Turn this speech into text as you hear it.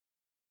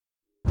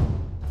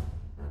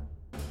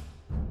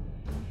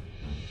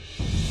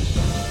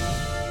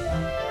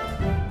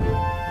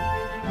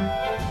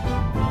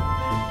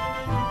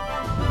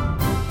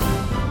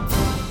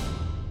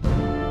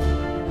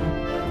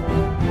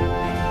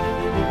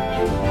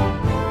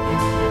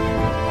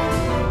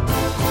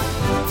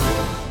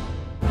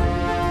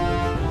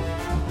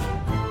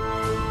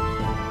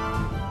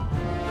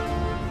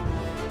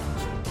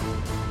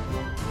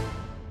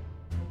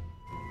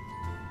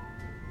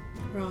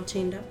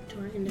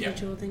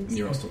individual things.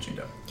 You're all still chained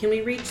up. Can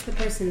we reach the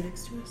person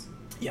next to us?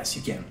 Yes,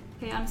 you can.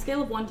 Okay, on a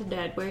scale of 1 to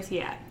dead, where's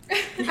he at?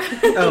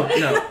 Oh,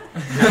 no.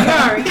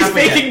 Sorry. He's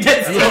making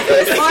dead Or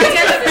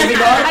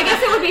I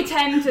guess it would be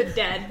 10 to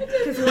dead,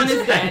 because 1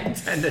 is dead.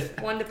 10 to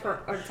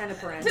paren. 10 to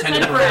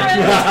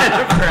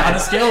Paren. On a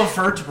scale of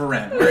fur to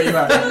Paren, where are you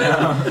at right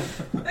now?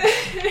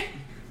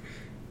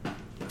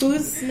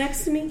 Who's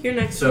next to me? You're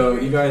next So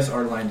to me. you guys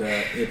are lined up.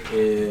 It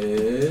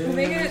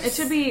is... It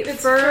should be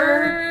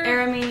Fur,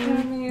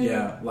 Aramine.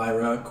 Yeah,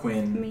 Lyra,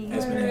 Quinn, Me.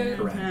 Esmond, and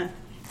Paren.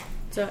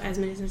 So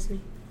Esmond is next to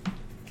me.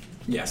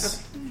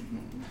 Yes.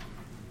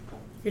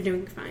 You're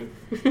doing fine.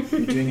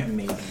 You're doing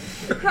amazing.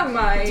 Come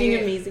on. Doing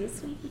amazing,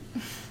 sweet.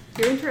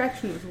 Your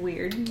interaction was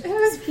weird.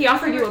 He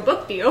offered you a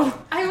book deal.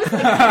 I was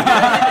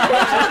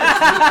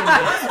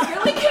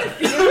really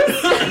confused.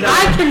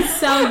 I can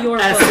sell your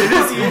As book. soon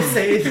as you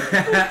say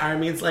that,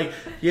 Armin's like,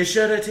 you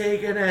should have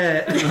taken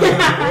it.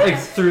 Like,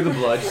 through the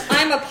blood.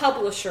 I'm a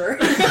publisher.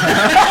 Like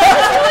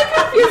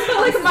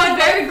my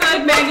very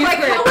good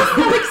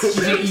manuscript.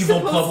 She's an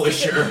evil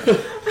publisher.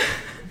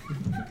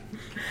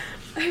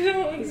 I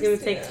don't He's going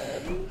to take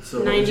So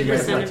what would you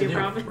guys 90% like of to your do?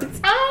 profits.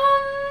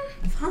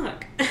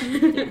 Fuck.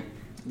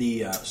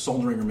 The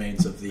soldering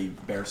remains of the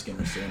bearskin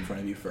are still in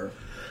front of you.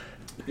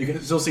 You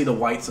can still see the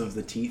whites of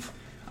the teeth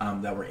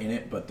that were in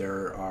it, but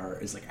there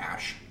is like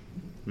ash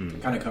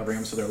kind of covering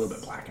them, so they're a little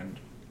bit blackened.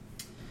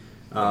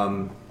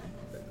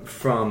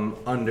 From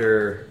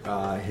under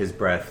his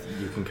breath,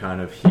 you can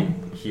kind of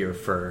hear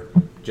Fur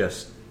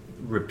just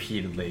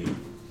repeatedly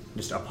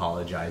just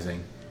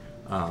apologizing.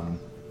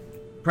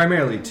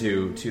 Primarily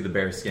to the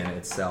bearskin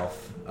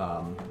itself.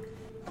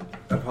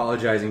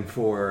 Apologizing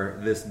for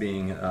this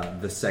being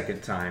the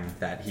second time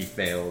that he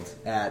failed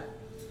at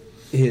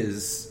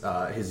his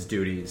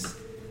duties.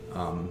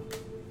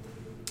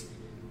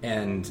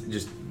 And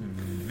just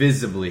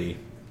visibly,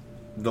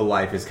 the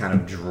life is kind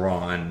of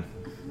drawn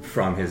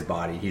from his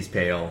body. He's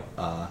pale,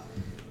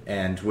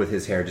 and with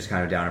his hair just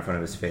kind of down in front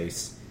of his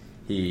face.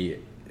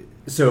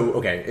 It's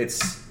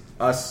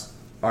us,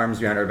 arms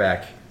behind our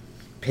back,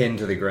 pinned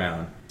to the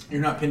ground. You're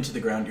not pinned to the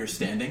ground, you're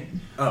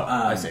standing. Oh,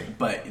 I see.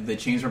 But the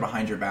chains are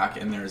behind your back,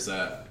 and there's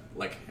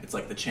it's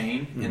like the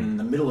chain, and in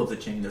the middle of the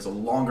chain, there's a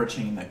longer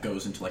chain that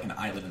goes into like an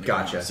island in the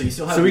Gotcha. ground. So you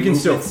still have So we can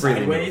still movement freely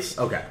sideways,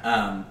 move. Okay.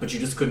 But you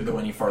just couldn't go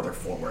any farther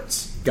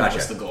forwards. Gotcha. That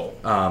was the goal.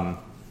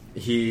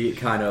 He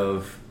kind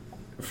of,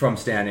 from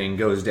standing,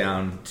 goes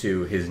down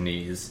to his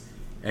knees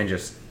and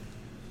just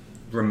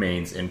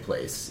remains in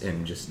place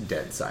in just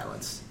dead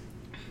silence.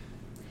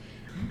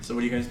 So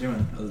what are you guys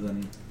doing other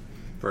than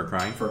Fur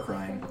crying? fur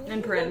crying?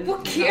 And Paren.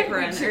 What can't Not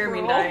Paren. we do? We're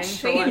Aramine all dying. For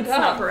chained once, not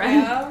up, Paren.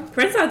 yeah.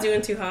 Prince not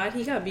doing too hot.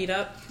 He got beat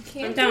up.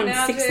 Can't I'm do down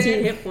magic.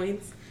 16 hit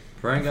points.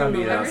 Brian got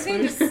beat up.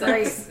 Everything just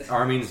sucks.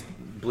 Armin's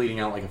bleeding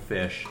out like a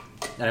fish,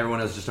 and everyone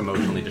is just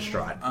emotionally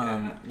distraught.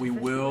 We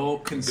will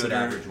consider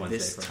average Wednesday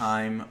this for us.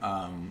 time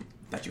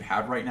that you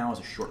have right now as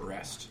a short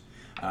rest.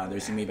 There's going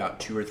to be about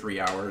 2 or 3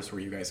 hours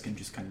where you guys can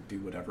just kind of do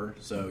whatever.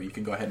 So you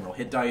can go ahead and roll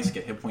hit dice,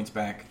 get hit points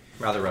back.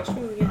 Rather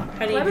restful. Oh, yeah.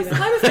 How do you do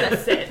Lyra's that? gonna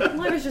sit.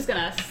 Lyra's just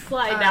gonna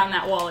slide down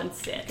that wall and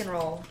sit. Can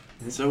roll.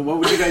 So what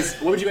would you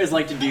guys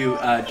like to do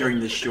during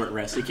this short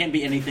rest? It can't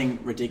be anything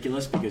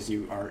ridiculous because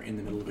you are in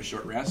the middle of a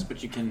short rest,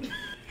 but you can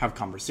have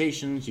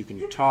conversations, you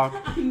can talk.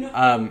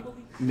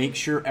 Make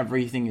sure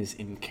everything is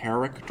in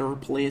character,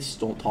 please.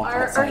 Don't talk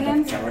Our outside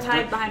hands of are character.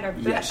 tied behind our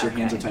back. Yes, your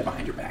hands are Okay. tied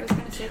behind your I back. was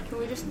gonna say,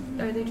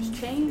 are they just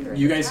chained? Or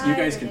You are they guys tied,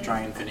 or can they- try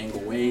and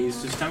finagle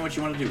ways. Just tell me what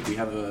you want to do. We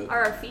have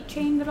Are our feet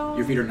chained at all?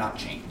 your feet are not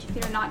chained.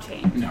 Feet are not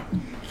chained. No.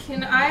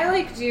 Can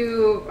I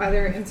do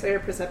either insight or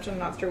perception,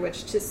 master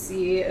witch, to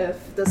see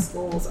if the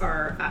skulls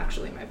are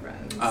actually my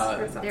friends?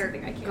 Or is that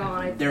something I can't?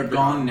 Gone. They're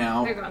gone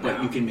now, They're gone but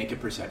now. you can make a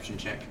perception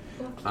check.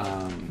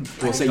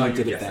 We'll say you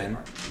did it then.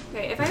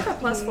 Okay, if I have a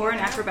 +4 in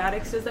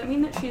acrobatics, does that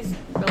mean that she's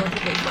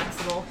relatively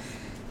flexible?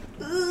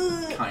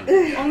 Kind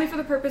of. Only for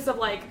the purpose of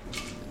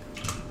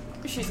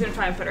she's gonna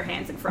try and put her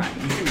hands in front.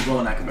 You can roll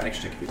an acrobatics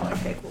check if you'd like.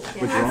 Okay, cool.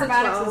 What'd you roll?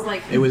 Acrobatics is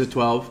like. It was a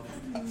 12.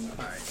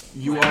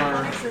 You are.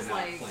 Acrobatics is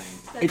like.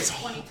 It's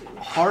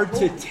hard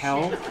to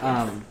tell,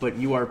 but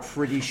you are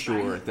pretty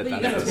sure that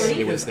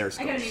it was their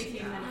I got an skulls.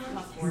 18 and then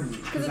 +4.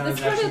 Because at this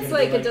point, it's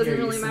like it doesn't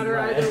really matter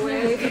either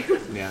way.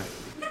 Yeah.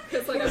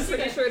 It's like I'm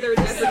pretty sure they're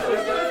different.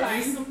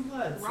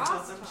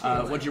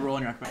 What'd you roll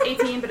in your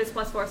acrobatics? 18, but it's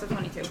 +4, so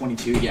 22.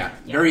 22, yeah.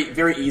 Very,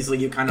 very easily.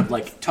 You kind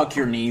of tuck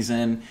your knees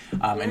in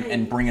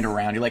and bring it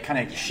around. You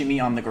kind of shimmy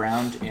on the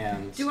ground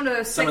and Do one of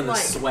those some sick, of the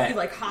sweat. you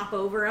hop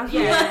over them.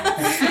 Yeah.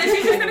 And then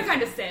she's just gonna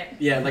kind of sit.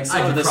 Yeah,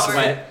 some of the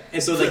sweat.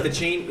 And so the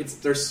chain,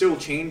 they're still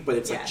chained, but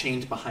it's Yeah.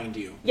 chained behind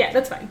you. Yeah,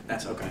 that's fine.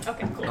 That's okay.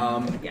 Okay, cool.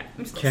 Yeah,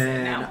 I'm just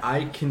Can now.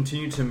 I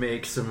continue to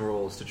make some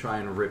rolls to try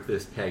and rip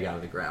this peg out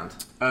of the ground?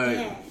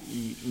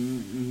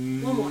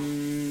 One more.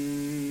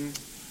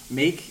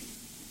 Make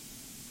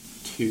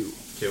 2.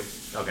 2?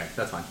 Okay,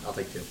 that's fine. I'll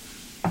take 2.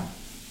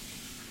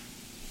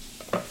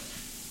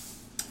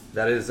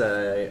 That is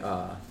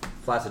a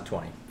flaccid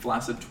 20.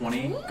 Flaccid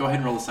 20. Go ahead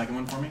and roll the second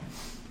one for me.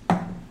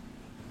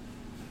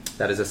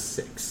 That is a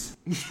 6.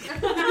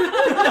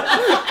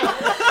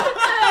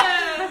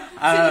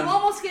 So you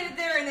almost get it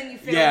there, and then you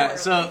fail. Yeah,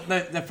 horribly.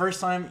 so the first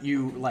time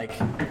you like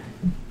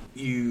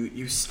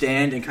you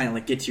stand and kind of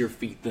like get to your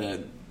feet,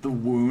 the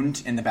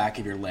wound in the back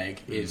of your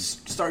leg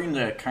is starting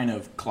to kind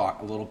of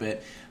clot a little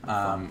bit,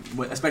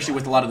 especially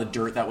with a lot of the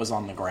dirt that was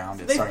on the ground.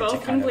 It's They've starting both to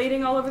been kind of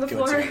bleeding all over the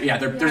go floor. yeah,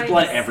 there's Yikes.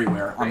 blood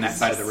everywhere on that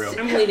side of the room.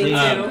 I'm bleeding too.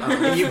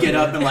 And you get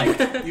up and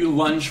like you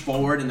lunge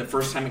forward, and the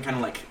first time it kind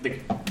of like the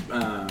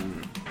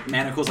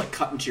manacles like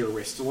cut into your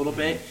wrist a little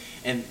bit,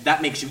 and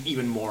that makes you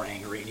even more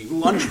angry. And you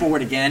lunge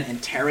forward again and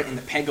tear it, and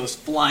the peg goes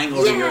flying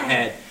over your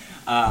head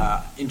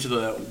into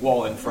the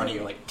wall in front of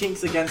you, like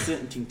tinks against it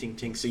and tink tink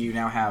tink. So you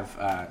now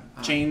have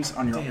chains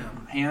on your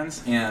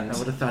hands, and I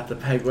would have thought the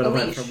peg would have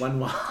went from one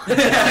wall into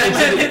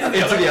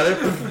the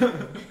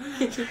other.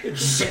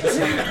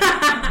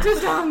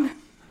 Just dumb.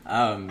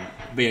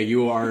 but yeah,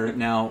 you are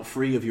now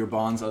free of your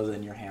bonds, other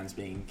than your hands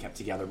being kept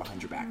together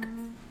behind your back.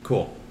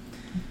 Cool.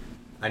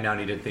 I now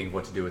need to think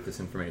what to do with this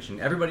information.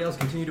 Everybody else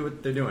continue to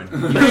what they're doing.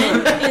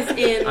 Ben is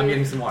in I'm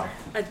getting some water.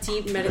 a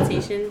deep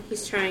meditation.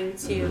 He's trying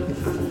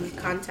to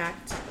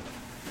contact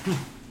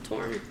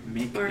Torm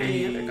Make or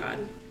any other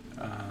god.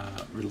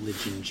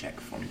 Religion check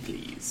for me,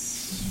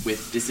 please,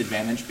 with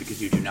disadvantage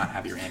because you do not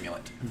have your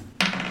amulet.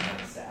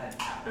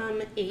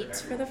 8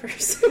 for the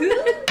first.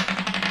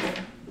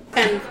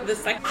 And the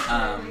second.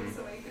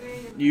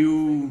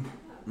 You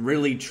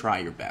really try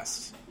your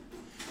best.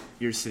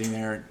 You're sitting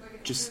there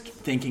just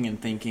thinking and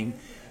thinking,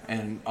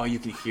 and all you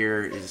can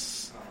hear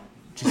is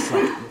just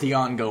like the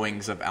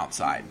ongoings of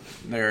outside.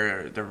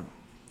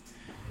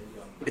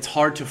 It's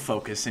hard to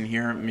focus in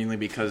here, mainly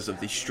because of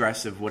the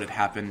stress of what had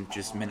happened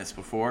just minutes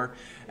before,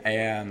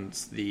 and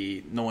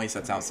the noise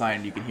that's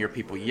outside. You can hear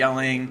people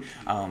yelling.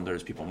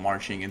 There's people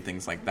marching and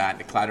things like that.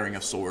 The clattering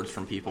of swords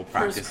from people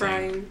practicing. First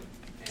crying.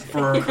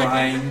 For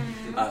crying,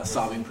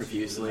 sobbing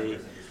profusely.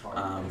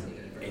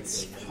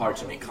 It's hard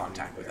to make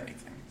contact with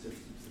anything.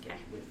 Okay.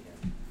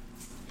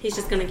 He's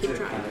just gonna keep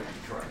trying.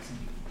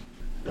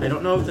 I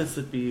don't know if this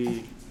would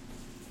be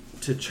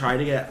to try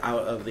to get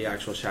out of the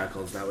actual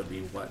shackles. That would be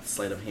what,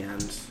 sleight of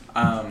hand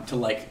To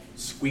like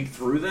squeak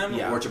through them,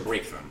 Yeah. or to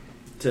break them.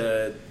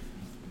 to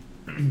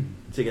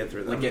get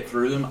through them. Like get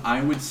through them,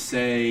 I would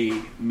say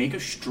make a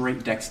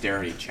straight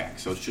dexterity check.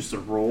 So it's just a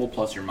roll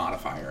plus your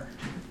modifier.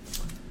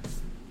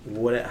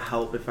 Would it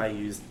help if I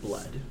used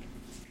blood?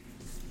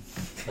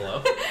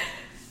 Hello?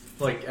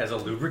 Like as a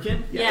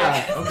lubricant?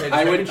 Yeah. Okay. just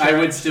I making would sure I I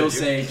would still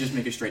understood you. say just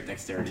make a straight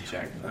dexterity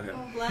check. Okay.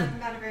 Blood,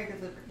 not a very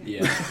good lubricant.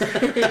 Yeah.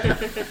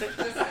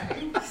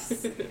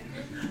 Just saying.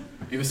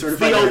 It was The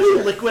certified.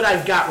 only liquid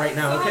I've got right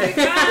now. Oh Okay.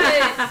 my god!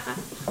 I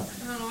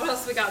don't know what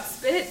else we got.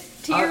 Spit,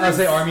 tears. I'll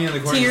say army in the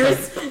corner.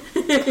 Tears.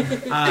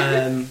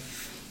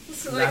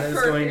 So, That is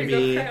going to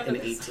be an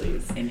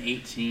 18. An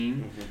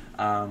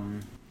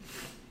 18.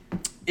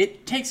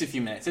 It takes a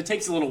few minutes. It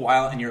takes a little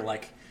while, and you're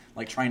like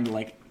trying to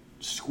like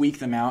squeak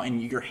them out,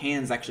 and your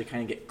hands actually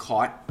kind of get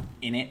caught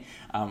in it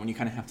when you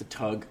kind of have to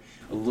tug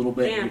a little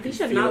bit. Damn, you he can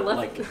should feel not it, left-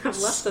 like have left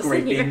us in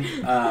scraping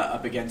here.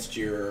 up against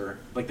your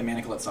like the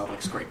manacle itself,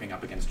 like scraping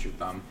up against your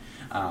thumb.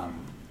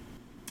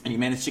 And you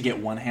manage to get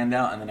one hand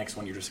out, and the next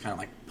one you're just kind of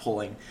like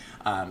pulling.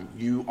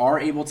 You are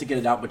able to get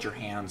it out, but your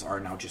hands are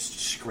now just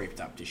scraped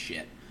up to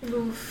shit.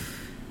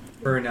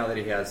 Burn, now that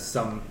he has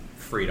some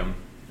freedom,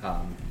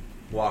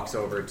 walks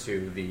over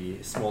to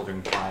the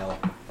smoldering pile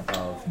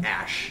of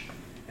ash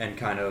and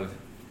kind of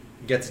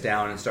gets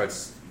down and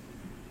starts,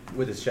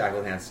 with his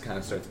shackled hands, kind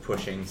of starts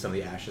pushing some of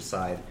the ash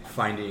aside,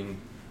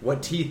 finding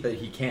what teeth that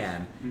he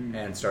can,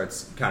 and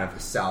starts kind of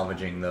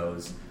salvaging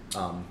those,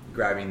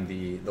 grabbing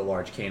the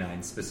large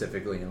canines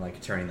specifically and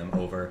like turning them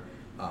over.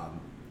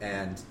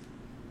 And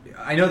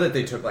I know that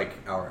they took like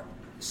our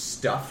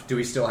stuff. Do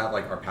we still have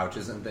like our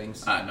pouches and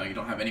things? No, you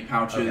don't have any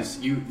pouches.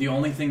 Okay. The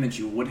only thing that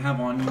you would have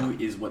on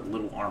you is what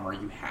little armor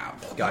you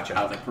have. Gotcha.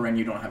 Like Perrin,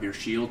 you don't have your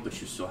shield, but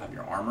you still have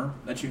your armor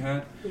that you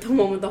had. The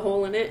one with the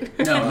hole in it.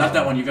 No, not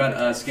that one. You got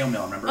a scale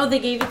mail, remember? Oh, they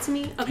gave it to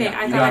me? Okay, Yeah,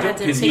 I you thought I got had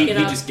to 'cause pick it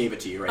he up. just gave it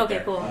to you right Okay,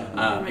 there. cool.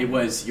 It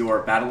was your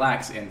battle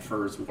axe and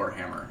Fur's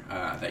warhammer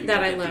that you that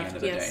got I at the end left,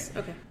 of the yes. day.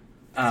 Okay.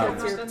 Um,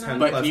 So it's your- 10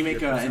 but plus can you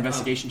make your an percent.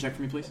 investigation check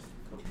for me, please?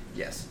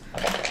 Yes.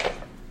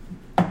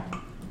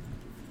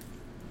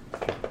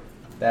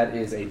 That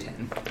is a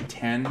 10.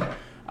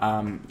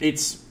 10.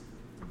 It's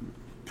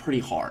pretty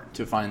hard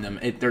to find them.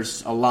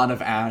 There's a lot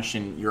of ash,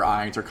 and your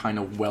eyes are kind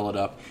of welled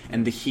up,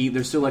 and the heat.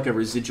 There's still like a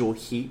residual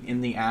heat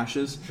in the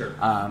ashes, Sure.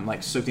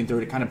 like soaking through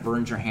it. It kind of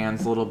burns your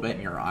hands a little bit,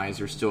 and your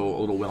eyes are still a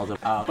little welled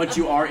up. But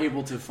you are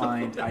able to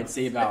find, I'd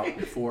say, about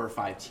 4 or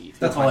 5 teeth.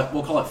 That's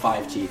We'll call it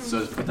 5 teeth. So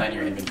just put that in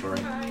your inventory.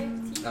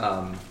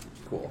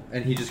 Cool.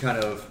 And he just kind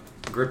of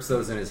grips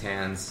those in his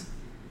hands,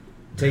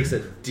 takes a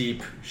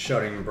deep,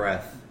 shuddering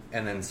breath,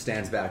 and then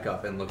stands back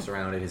up and looks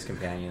around at his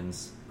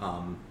companions.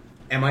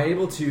 Am I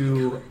able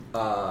to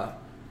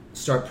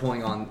start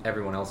pulling on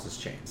everyone else's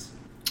chains?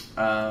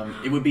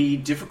 It would be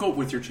difficult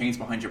with your chains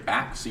behind your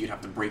back, so you'd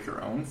have to break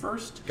your own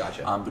first.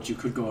 Gotcha. But you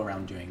could go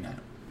around doing that.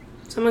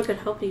 Someone could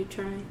help you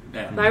try.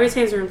 Yeah. Lyra's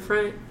hands are in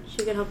front. She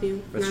could help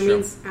you. That's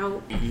Narmin's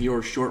out.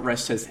 Your short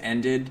rest has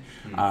ended.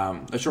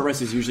 The short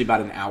rest is usually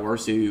about an hour,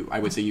 so I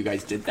would say you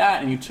guys did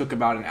that, and you took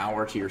about an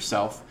hour to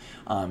yourself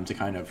to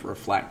kind of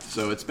reflect.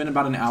 So it's been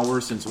about an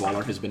hour since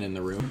Waller has been in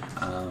the room.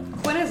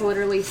 Quinn has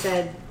literally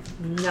said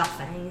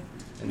nothing.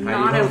 And Not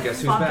how a you know?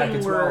 Guess who's back? fucking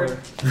It's word.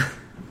 Waller.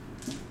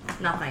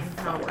 Nothing.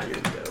 Not a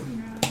word.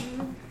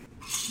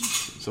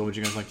 So what would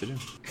you guys like to do?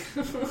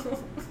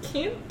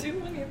 Can't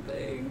do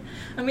anything.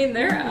 I mean,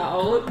 they're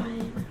out.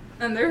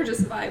 And they're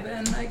just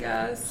vibing, I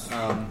guess.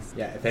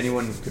 Yeah, if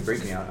anyone could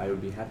break me out, I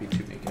would be happy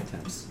to make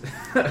attempts.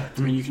 I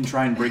mean, you can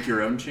try and break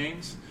your own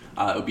chains.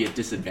 It would be at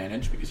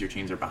disadvantage because your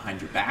chains are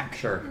behind your back.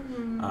 Sure.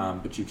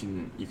 But you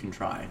can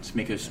try. Just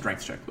make a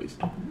strength check, please.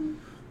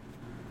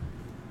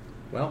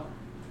 Well,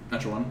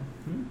 Natural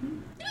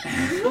one.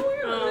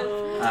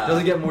 Oh.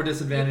 doesn't get more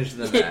disadvantage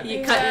than that.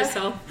 You cut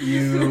yourself.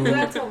 You.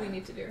 That's all we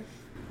need to do.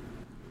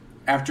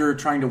 After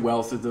trying to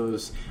well through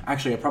those,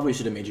 actually, I probably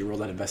should have made you roll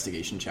that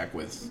investigation check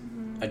with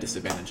a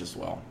disadvantage as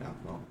well. Yeah,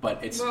 well, But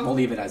it's Well, we'll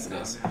leave it as it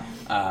is.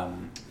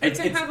 It's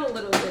have a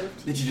little bit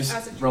of Did you just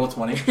as a- roll a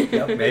 20?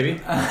 yep,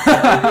 maybe.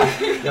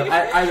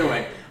 Either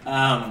way,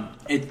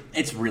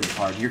 it's really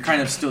hard. You're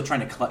kind of still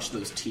trying to clutch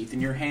those teeth in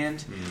your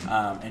hand,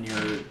 and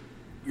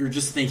you're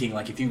just thinking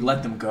like if you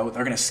let them go,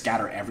 they're going to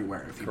scatter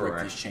everywhere if you break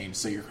Correct. these chains.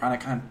 So you're kind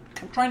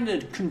of trying to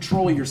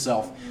control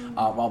yourself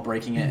while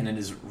breaking it, and it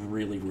is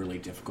really, really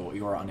difficult.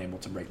 You are unable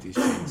to break these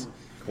chains.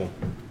 Cool.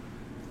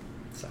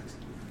 Sucks.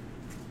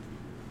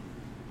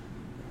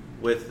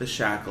 With the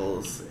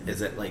shackles,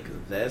 is it like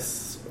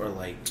this or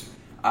like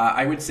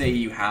I would say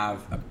you have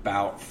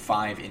about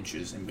 5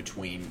 inches in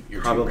between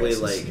your two probably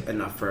wrists. like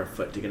enough for a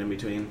foot to get in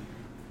between?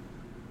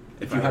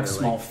 If I you have were to,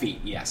 small like- feet,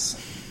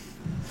 yes.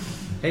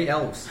 Hey,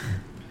 elves.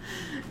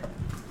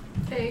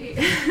 Hey.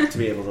 to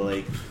be able to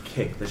like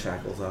kick the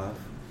shackles off.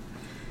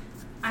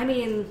 I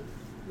mean,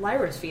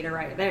 Lyra's feet are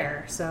right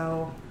there,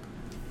 so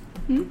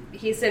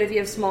he said if you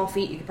have small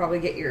feet, you could probably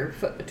get your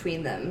foot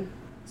between them.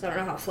 So I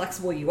don't know how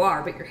flexible you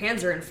are, but your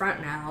hands are in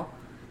front now.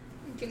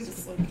 You can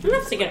just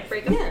Enough to get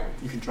break them. Yeah.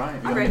 You can try it. You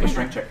I'll gotta break make a it.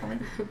 strength check for me.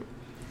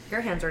 Your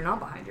hands are not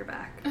behind your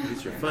back.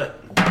 Use your foot.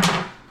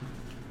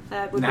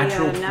 That would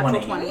Natural be a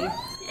natural 20. 20.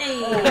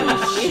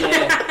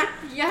 Hey.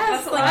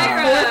 Yes, That's like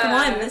the fourth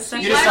one this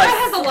You second. just Lyra like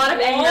has a lot of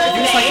anger.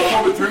 you just like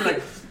pulled it through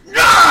like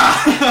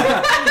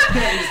ah!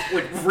 And just,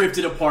 like ripped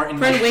it apart and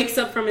Fred like, wakes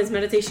up from his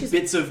meditation.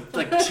 bits of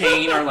like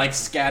chain are like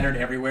scattered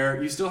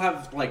everywhere. You still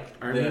have like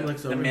Armin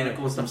looks the over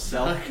manacles like,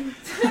 themselves.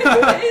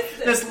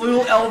 This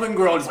little elven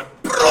girl is like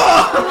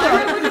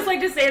Lyra would just like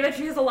to say that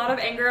she has a lot of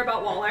anger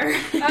about Waller.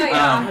 Oh,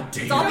 yeah.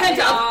 It's all pent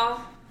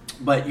up.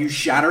 but you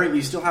shatter it.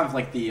 You still have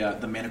like the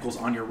manacles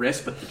on your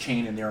wrist, but the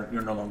chain and you're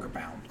no longer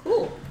bound.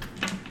 Cool.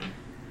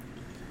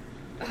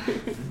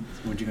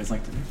 What would you guys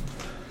like to do?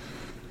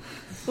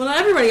 Well, not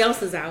everybody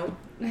else is out.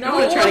 No,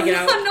 I'm gonna try to get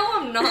out. No,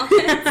 I'm not.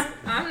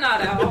 I'm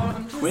not out.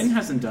 I'm just Quinn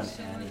hasn't done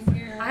anything.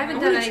 here. I haven't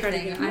I'm done gonna try to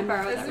anything. get I'm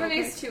borrowed that real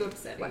This quick. too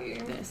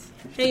upsetting.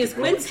 Hey, is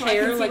Quinn's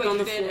hair like on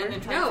the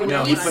floor?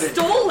 No, he he put it-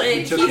 stole he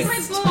it. took He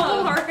it. Stole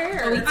our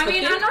hair. Oh, he I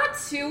mean, took it? I'm not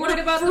too What a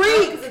worried about the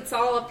freak. because it's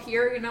all up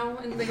here, you know,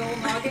 in the old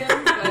noggin.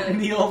 But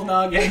The old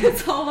noggin.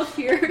 it's all up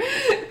here.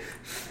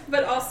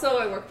 But also,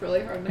 I worked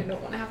really hard, and I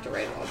don't want to have to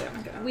write it all down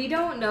again. We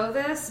don't know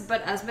this,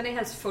 but Esmene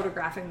has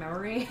photographic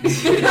memory.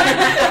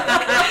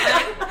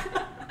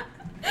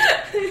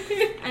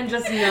 And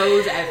just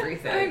knows I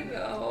everything.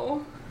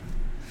 know.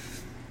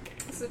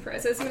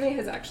 Surprise! Esmene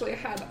has actually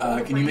had all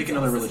the Can you brain make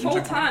another cells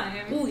religion this whole check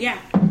for me? time.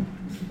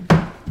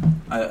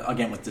 Oh yeah.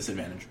 Again with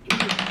disadvantage.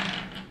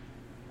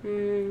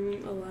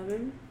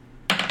 11.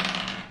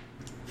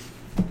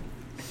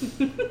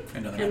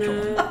 Another And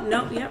natural one.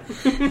 nope, yep.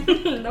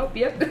 Nope,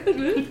 yep.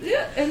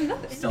 Yeah, and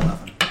nothing. Still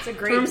nothing. It's a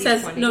great Torm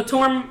says, D20. no,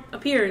 Torm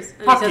appears.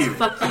 And Fuck he says, you.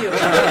 fuck you.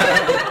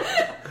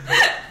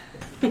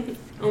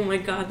 Oh my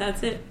god,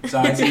 that's it. So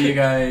I see you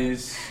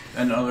guys.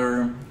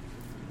 Another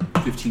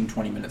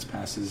 15-20 minutes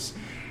passes.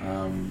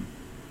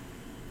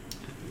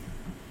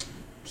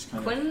 Just kind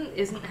of, Quinn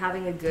isn't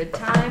having a good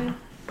time.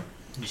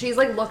 She's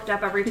like looked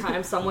up every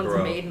time someone's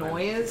Bro. made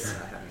noise,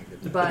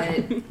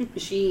 but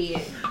she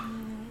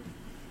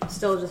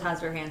still just has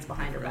her hands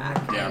behind her back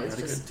Yeah, and is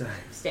Had a just good time.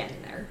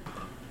 standing there.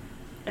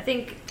 I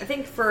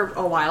think for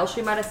a while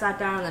she might have sat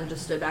down and then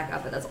just stood back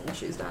up, and that's all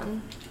she's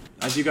done.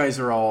 as you guys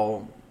are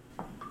all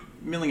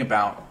milling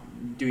about,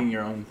 doing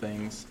your own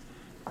things,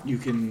 you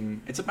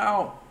can. It's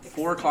about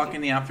 4 o'clock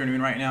in the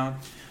afternoon right now.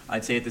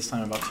 I'd say at this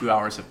time about 2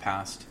 hours have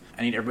passed.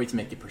 I need everybody to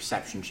make a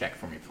perception check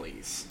for me,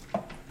 please.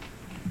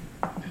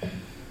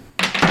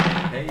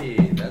 Hey,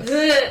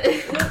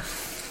 that's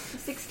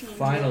 16.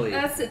 finally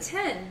That's a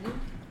 10.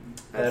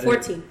 That is-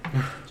 14.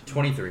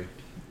 23.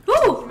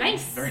 Ooh,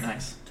 nice. Very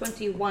nice.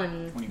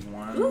 21.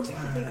 21. I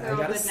think they're all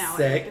got a good now.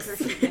 6. I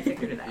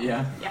figured it out.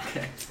 Yeah. Yeah.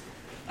 Okay.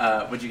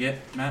 What'd you get,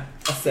 Matt?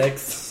 A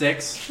 6.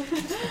 6.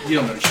 You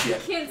don't know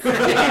shit. Can't say.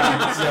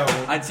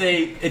 So I'd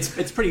say it's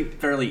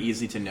fairly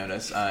easy to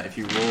notice if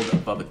you rolled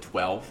above a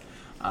 12.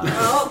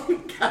 Oh,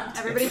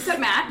 everybody except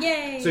Matt.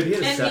 Yay! So if you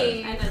had a And 7.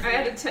 me. I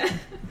had a 10.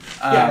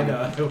 Yeah, I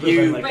know.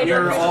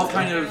 You're all My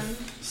kind dark of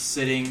vision.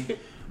 sitting,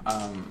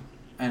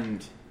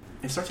 and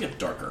it starts to get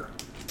darker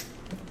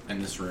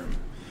in this room.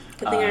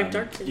 Good thing I have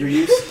dark vision. You're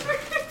used.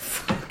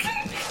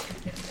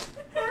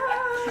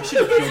 I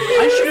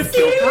should have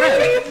killed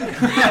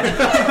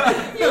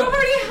Fred. You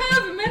already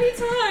have many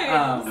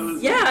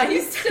times. Yeah,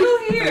 He's still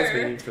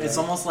here. It's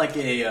almost like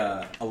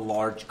a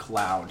large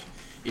cloud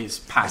is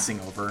passing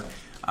over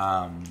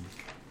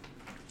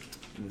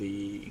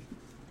the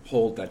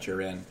hold that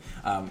you're in.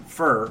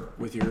 Fur,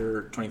 with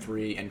your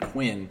 23, and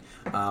Quinn,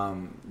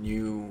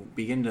 you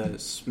begin to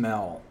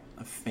smell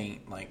a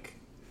faint, like,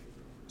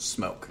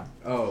 smoke.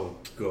 Oh,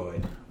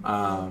 good.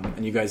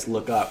 And you guys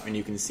look up, and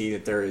you can see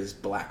that there is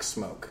black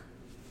smoke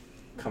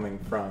coming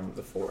from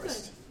the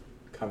forest,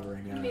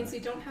 covering. It means we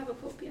don't have a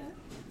pope yet.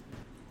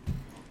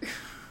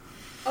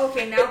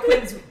 Okay, now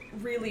Quinn's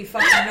really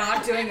fucking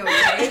not doing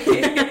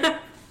okay.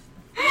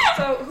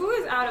 So who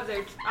is out of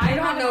their? I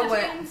don't know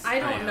what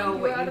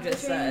You're out you of the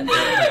just chain. said. My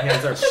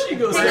hands are. She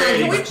goes. Hang on,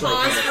 can we Like-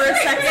 pause for a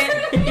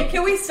second?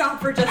 Can we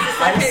stop for just a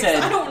I second?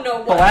 said I don't know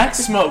what. black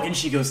smoke, and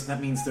she goes, that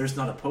means there's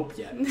not a pope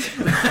yet.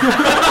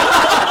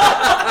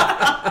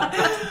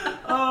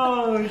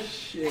 Oh,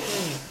 shit.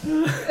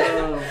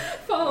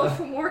 Follow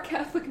for more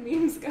Catholic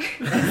memes,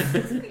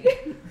 guys.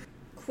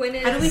 Quinn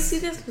is. How do we see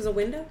this? There's a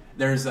window?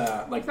 There's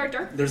Like our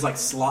dark- there's like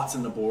slots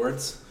in the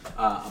boards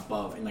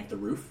above in like the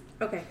roof,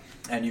 Okay.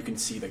 and you can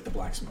see like the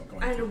black smoke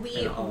going. through. And we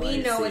And all we I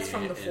know see it's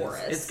from the is-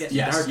 forest. It's getting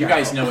Yes, dark you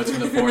guys out. know it's from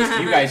the forest.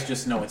 You guys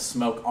just know it's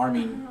smoke.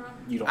 Army,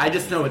 you don't. I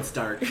just know it's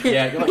dark.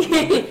 Yeah, you're like,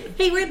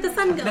 Hey, where'd the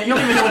sun go? you don't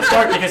even know it's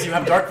dark because you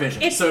have dark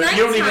vision. It's so you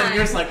don't even. nighttime.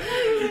 You're just like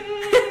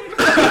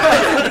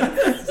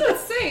It's the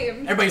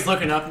same. everybody's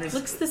looking up and it's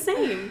Looks the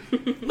same.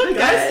 look,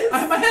 guys, I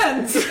have my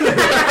hands. Look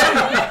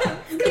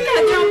at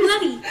that, they're all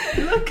bloody.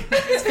 Look.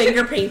 His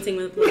finger painting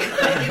with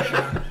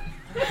blood.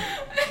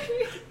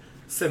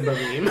 Simba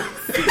meme.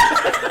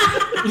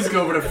 You just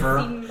go over to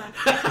Fur.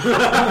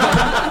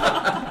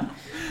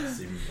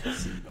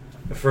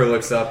 Fur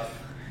looks up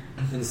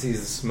and sees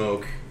the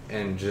smoke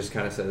and just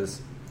kind of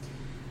says,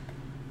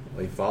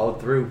 well, he followed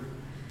through.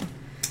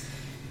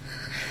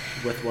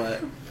 With what?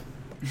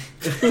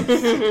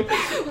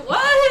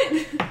 What?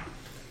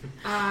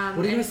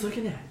 What are you guys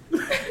looking at?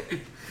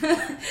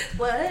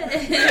 What?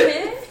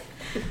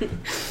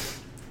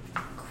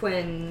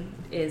 Quinn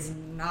is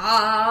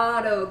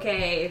not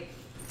okay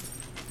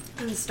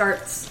and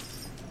starts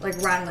like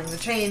rattling the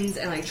chains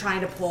and like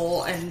trying to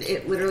pull, and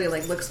it literally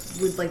like looks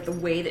with like the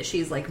way that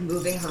she's like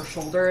moving her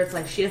shoulder. It's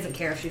like she doesn't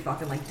care if she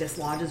fucking like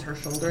dislodges her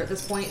shoulder at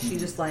this point. She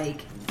just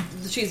like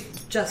she's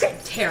just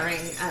tearing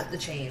at the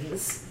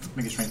chains.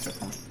 Make a strength check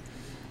for me.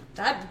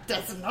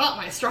 That's not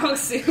my strong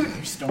suit.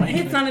 Just don't aim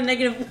It's it. on a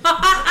negative.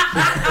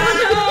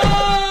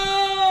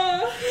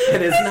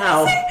 It is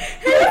now.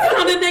 It's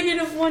on a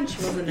negative 1. She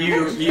wasn't.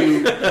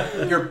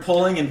 You're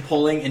pulling and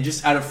pulling, and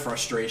just out of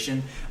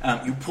frustration,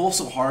 you pull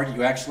so hard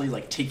you actually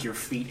like take your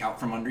feet out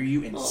from under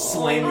you and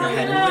slam your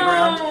head into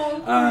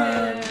the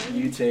ground.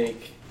 You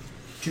take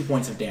 2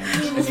 points of damage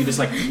as you just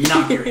like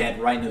knock your head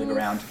right into the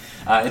ground.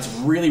 It's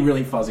really,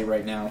 really fuzzy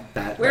right now.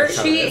 Where That's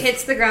how she it is.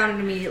 hits the ground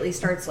and immediately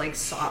starts like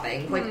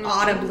sobbing, like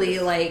audibly,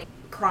 like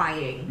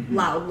crying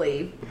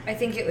loudly. I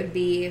think it would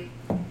be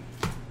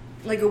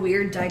like a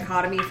weird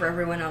dichotomy for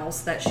everyone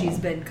else that she's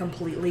been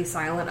completely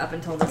silent up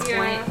until this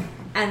point.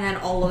 And then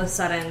all of a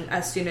sudden,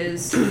 as soon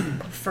as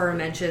Fur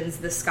mentions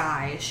the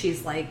sky,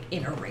 she's like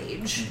in a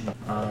rage.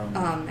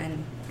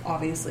 And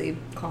obviously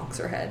conks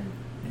her head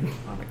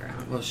on the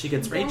ground. Well, she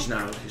gets rage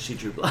now because she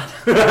drew blood.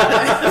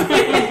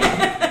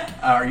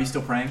 Are you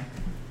still praying?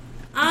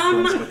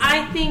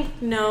 I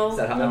think no. Is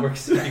that how that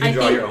works? You can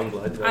draw think your own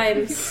blood. but-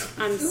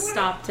 I'm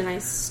stopped and I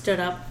stood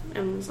up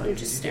and I'm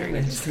just staring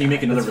at Can you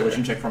make another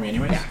religion check for me,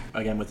 anyways?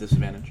 Again with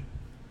disadvantage.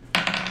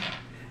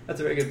 That's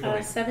a very good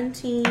point.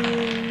 17.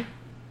 And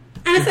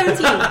a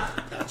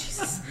 17.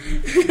 Jesus.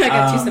 I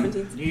got 2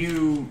 17s.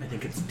 You I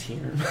think it's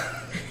tear.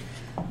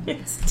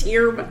 It's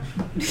tear.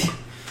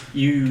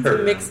 you A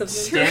mix of them.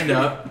 stand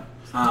up,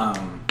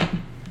 and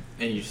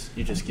you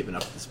just given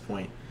up at this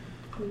point.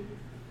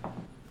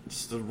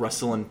 Just the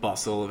rustle and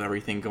bustle of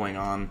everything going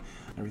on.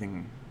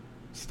 Everything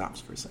stops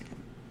for a second,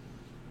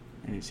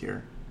 and you just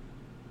hear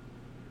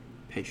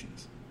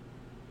patience,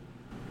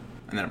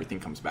 and then everything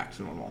comes back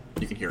to normal.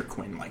 You can hear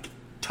Quinn like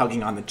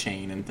tugging on the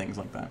chain and things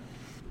like that.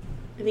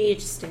 I think he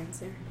just stands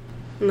there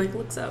and like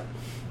looks up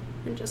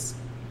and just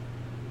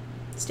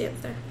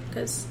stands there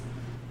because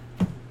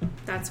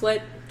that's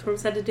what Torm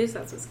said to do, so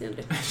that's what he's gonna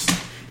do.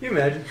 Can you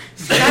imagine?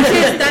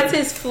 That's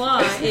his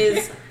flaw,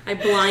 is I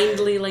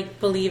blindly like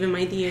believe in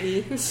my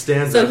deity.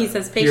 Stands So up, he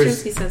says patience,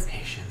 hears he says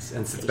patience,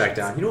 and sits back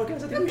down. You know what,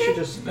 guys? I think we should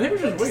just. I think we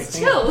should wait.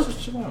 Hang chill. on, let's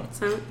just chill out.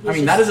 so I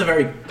mean, that is a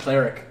very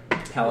cleric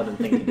paladin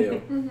thing to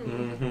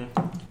do.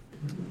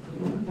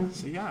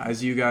 So yeah,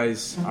 as you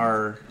guys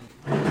are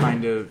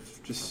kind of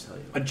just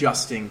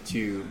adjusting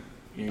to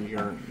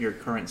your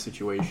current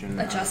situation,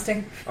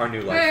 Adjusting. Our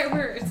new life.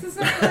 Alright, this is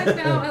what I like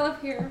now. I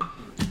live here.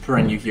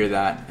 Bren, you hear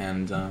that,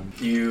 and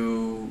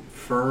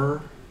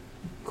Fur,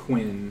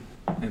 Quinn,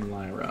 and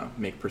Lyra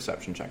make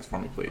perception checks for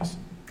me, please.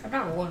 I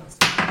got one.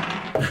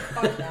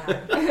 Fuck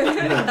that.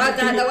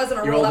 that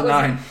wasn't a You roll. rolled a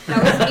 9.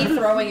 That was me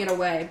throwing it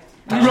away.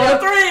 You rolled a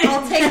 3!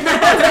 I'll take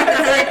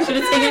that. Should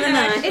have taken the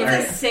 9. It's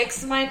Alright. a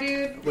 6, my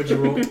dude. What'd you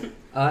roll? It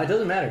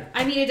doesn't matter.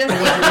 I mean, it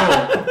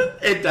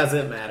doesn't. It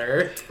doesn't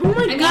matter. Oh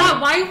my mean,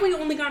 god, why have we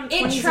only gotten 20s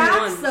It and tracks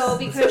ones? though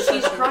because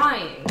she's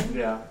crying,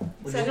 Yeah.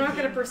 so I'm not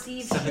gonna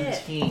perceive shit.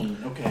 17.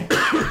 Okay.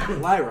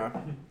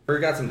 Lyra, Fur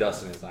got some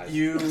dust in his eyes.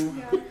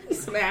 you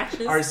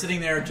Smashes. are sitting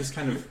there just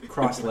kind of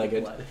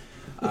cross-legged.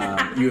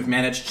 You have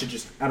managed to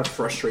just, out of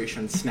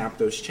frustration, snap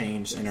those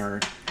chains and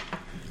are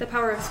The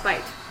power of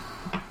spite.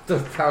 The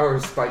power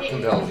of spite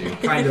compels you.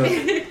 kind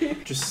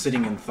of just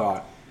sitting in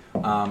thought.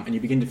 And you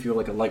begin to feel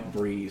like a light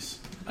breeze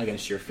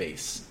against your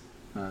face.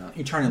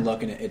 You turn and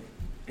look, and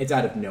it's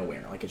out of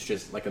nowhere. Like it's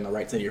just like on the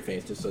right side of your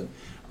face, just a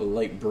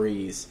light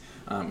breeze.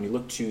 You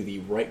look to the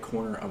right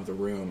corner of the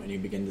room, and you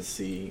begin to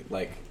see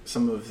like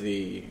some of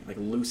the like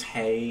loose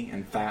hay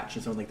and thatch,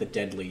 and some of like the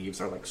dead leaves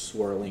are like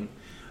swirling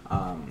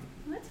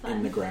That's fun.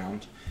 in the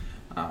ground.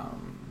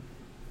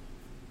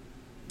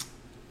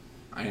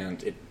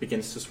 And it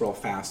begins to swirl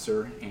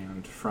faster,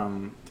 and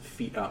from the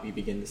feet up, you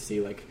begin to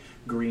see like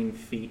green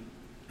feet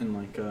and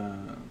like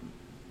a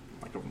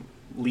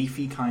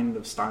leafy kind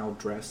of style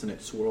dress, and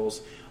it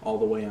swirls all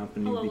the way up,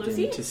 and you Hello, begin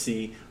Lucy? to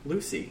see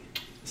Lucy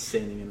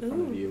standing in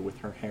front of you with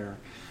her hair.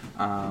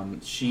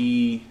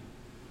 She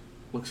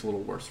looks a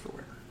little worse for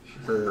wear.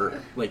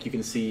 Her, like you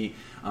can see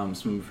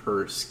some of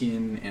her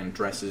skin and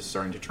dresses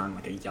starting to turn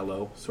like a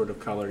yellow sort of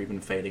color, even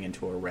fading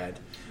into a red,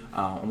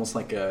 almost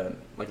like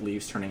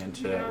leaves turning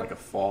into like a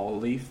fall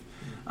leaf.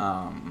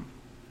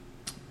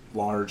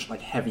 Large,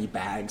 like heavy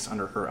bags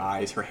under her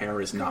eyes. Her hair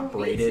is not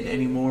braided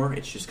anymore.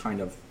 It's just kind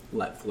of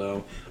let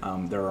flow.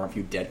 There are a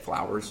few dead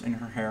flowers in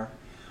her hair.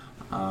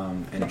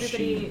 And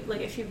Everybody,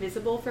 like, is she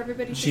visible for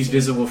everybody? to she's see?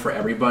 visible for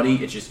everybody.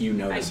 It's just you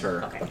notice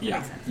her. Okay, that Yeah,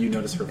 makes sense. you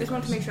notice her. I just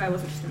wanted to make sure I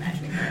wasn't just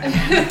imagining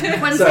her.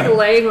 Quinn's like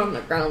laying on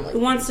the ground like. Who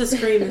wants to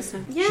scream this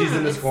time? Yeah, She's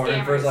in this it's corner,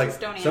 and Fur's scammers, like,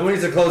 just don't someone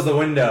needs answer. to close the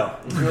window.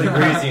 It's really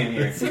breezy in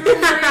here.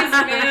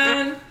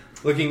 man.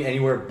 Looking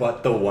anywhere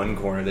but the one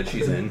corner that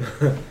she's in.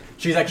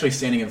 She's actually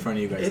standing in front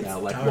of you guys It's now,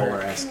 like dark.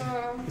 Waller-esque.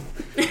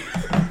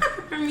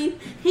 I mean,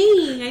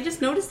 hey, I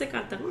just noticed it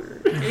got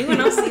dark. Anyone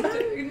else see that?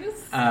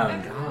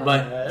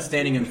 But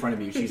standing in front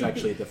of you, she's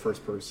actually the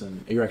first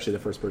person. You're actually the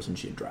first person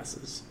she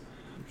addresses.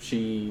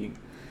 She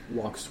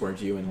walks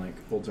towards you and like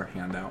holds her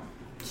hand out.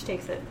 She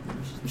takes it.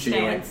 She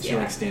Stands,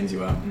 like stands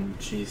you up, and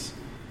she's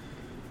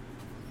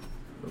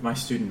my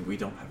student. We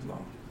don't have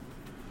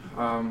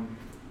long.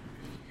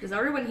 Does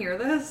everyone hear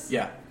this?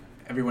 Yeah,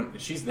 everyone.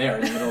 She's there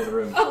in the middle of the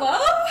room. Hello?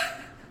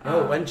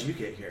 Oh, when did you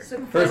get here?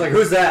 Fur's like,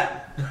 who's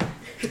that?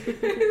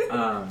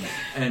 And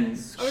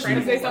I was trying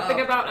to say something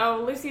about,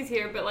 oh, Lucy's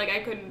here, but like I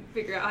couldn't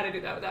figure out how to do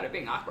that without it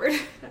being awkward.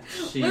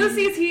 she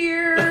Lucy's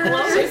here.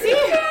 Hello, Lucy?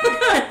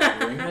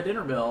 ring the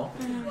dinner bell.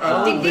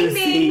 Oh, Ding, ding,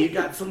 Lucy, ding. you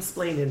got some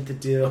splaining to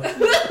do.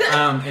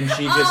 And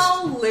she just.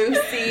 Oh,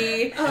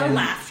 Lucy. And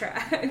Laugh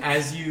track.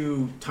 as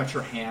you touch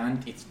her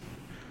hand, it's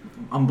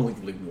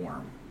unbelievably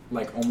warm,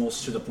 like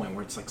almost to the point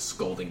where it's like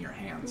scalding your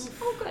hands.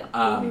 Oh,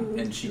 good.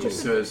 And she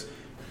just goes,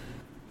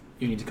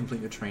 "You need to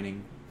complete your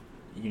training.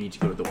 You need to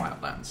go to the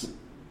Wildlands."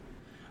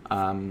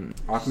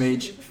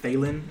 Archmage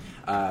Phelan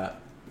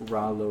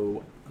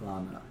Ralolana.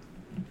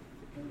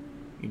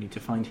 You need to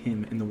find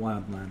him in the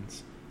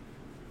Wildlands,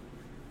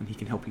 and he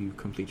can help you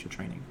complete your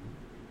training,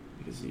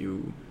 because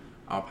you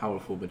are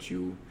powerful, but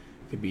you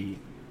could be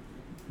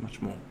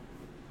much more.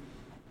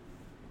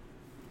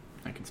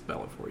 I can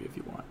spell it for you if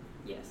you want.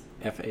 Yes.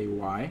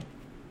 Faylen,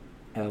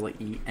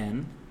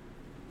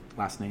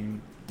 last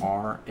name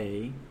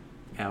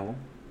Ralolana.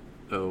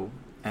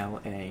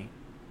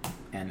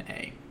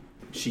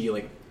 She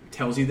like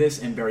tells you this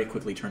and very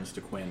quickly turns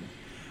to Quinn,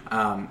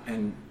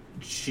 and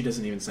she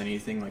doesn't even say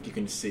anything. Like you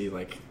can see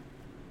like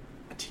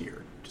a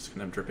tear just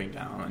kind of dripping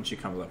down, and she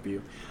comes up to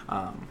you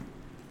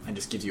and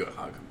just gives you a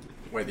hug,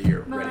 whether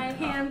you're ready. My or not.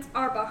 hands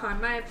are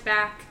behind my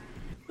back.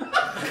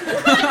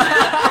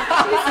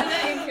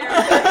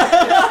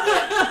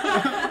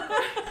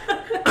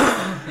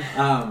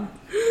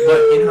 But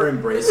in her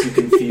embrace, you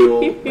can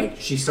feel like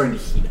she's starting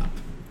to heat up,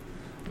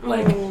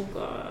 like Oh,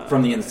 God.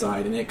 from the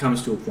inside, and it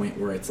comes to a point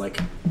where it's like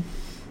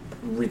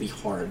really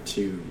hard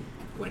to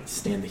like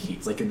stand the heat.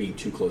 It's like you're being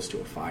too close to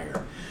a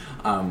fire,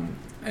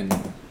 and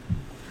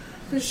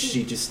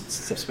she just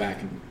steps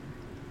back and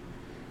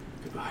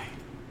goodbye.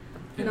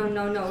 And,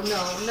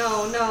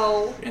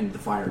 No. And the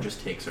fire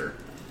just takes her,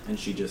 and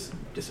she just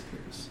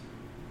disappears.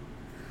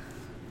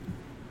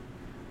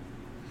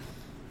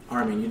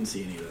 Armin, you didn't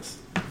see any of this.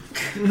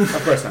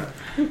 Of course not.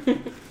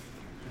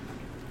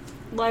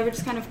 Lyra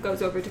just kind of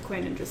goes over to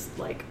Quinn and just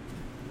like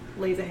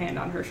lays a hand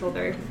on her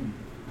shoulder.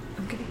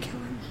 I'm gonna kill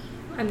him.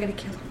 I'm gonna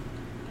kill him.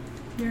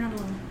 You're not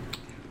alone.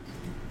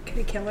 I'm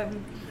gonna kill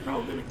him. We're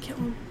all gonna kill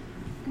him.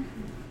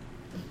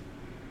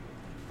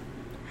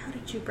 How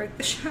did you break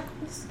the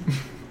shackles?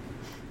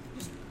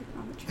 Just put it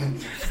on the chair.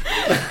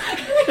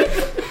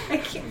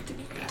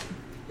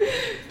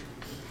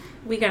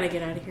 We gotta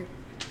get out of here.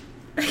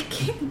 I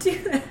can't do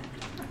that.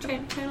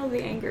 Channel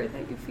the anger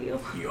that you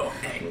feel. Your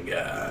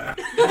anger.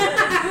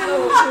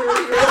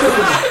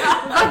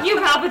 Fuck you,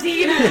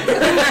 Palpatine.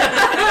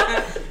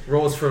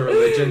 Rolls for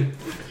religion.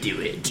 Do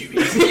it.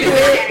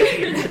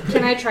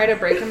 Can I try to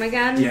break him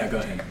again? Yeah, go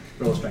ahead.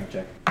 Roll a strength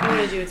check. I'm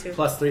gonna do it too.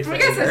 +3 for I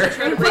guess anger. it's a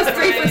 +3 for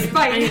I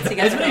spite. need to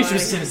get the hell Esme's out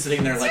just of here.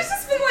 sitting there like, She's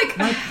just been like,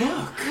 my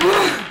book.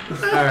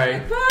 All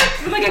right.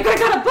 I'm like, I could have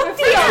got a book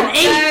deal.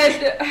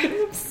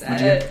 I'm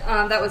upset.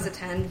 That was a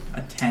 10.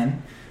 A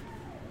 10.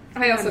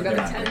 I also got They're a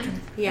not 10.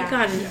 breaking. Yeah. I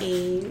got an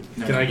 8.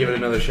 No, Can I give it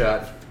another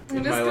shot? I'm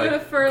With just my, gonna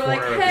for like,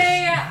 corner of the-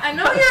 hey, I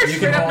know you're You straight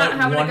can up roll not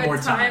it having one a more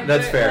good time. time.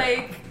 That's but, fair.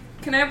 Like,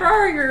 can I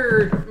borrow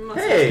your?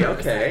 Mustard? Hey,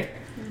 okay.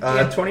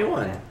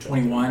 21.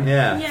 21.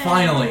 Yeah. Yay.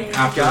 Finally,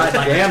 after God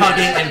like damn it.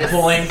 tugging and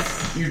pulling,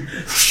 you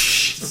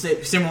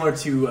similar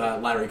to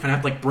Lyra, you kind of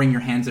have to like bring your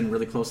hands in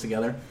really close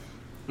together,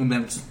 and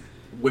then just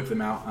whip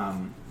them out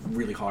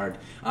really hard.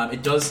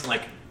 It does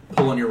like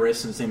pull on your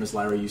wrists, and the same as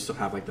Lyra, you still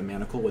have like the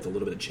manacle with a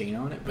little bit of chain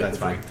on it. But That's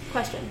fine.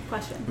 Question.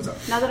 What's up?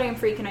 Now that I am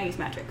free, can I use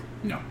magic?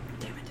 No,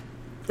 Damn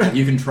it.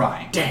 you can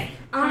try. Dang.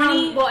 How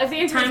many Well, if the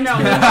answer is times no,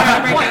 do then we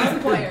that's break the point. out? That's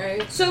the point,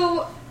 right?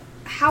 So,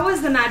 how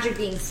is the magic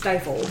being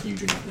stifled? You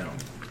do not know.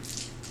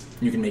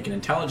 You can make an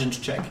intelligence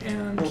check,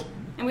 and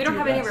And we don't do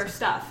have your any of best.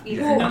 our stuff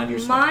either. Yeah, none of your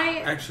stuff.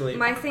 Actually-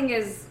 my thing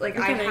is like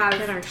We I can get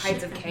have our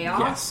Tides shit. of Chaos.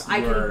 Yes, I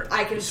you're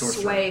can a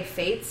sorcerer. sway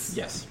fates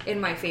Yes. in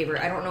my favor.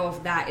 I don't know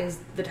if that is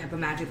the type of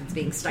magic that's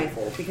being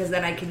stifled because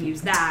then I can use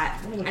that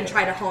and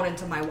try to hone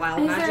into my wild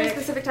Is there a magic.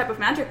 specific type of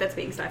magic that's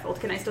being stifled?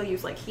 Can I still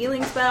use like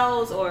healing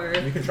spells or?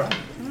 You can try.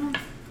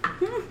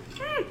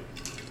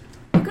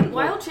 You couldn't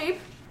wild shape.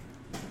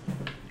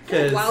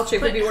 Wild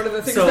shape would be one of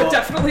the things So that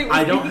definitely would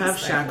I don't be have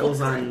stifled.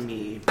 shackles on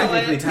me.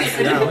 Technically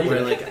tested out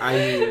where like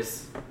I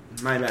use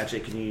my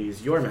magic and you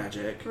use your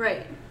magic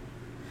Right.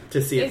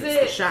 to see if Is it's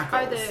the it?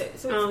 shackles. Are the so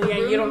it's Oh, the yeah,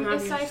 you room don't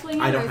have is your-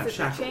 stifling I it, don't or have is it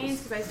the shackles. chains?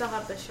 Because I still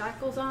have the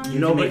shackles on. You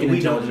know, can but make an we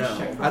don't intelligence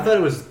know. check. I thought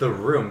it was the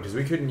room because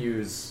we couldn't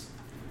use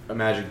a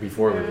magic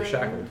before we were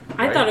shackled.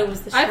 I right? thought it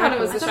was the I shackles. thought it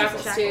was the I thought it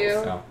was shackles the too.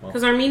 shackles. Oh, well.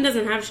 Because Armin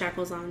doesn't have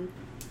shackles on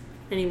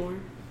anymore.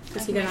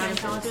 Because he Make got an out of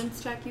it.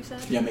 intelligence check. You said.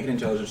 Yeah, make an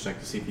intelligence check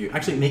to see if you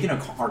actually make an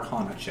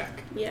Arcana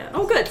check. Yeah.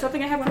 Oh, good.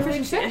 Something I have one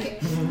Perfect proficiency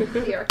in. check. The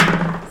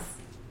Arcanas.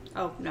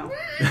 Oh no,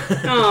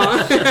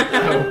 Aw.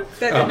 that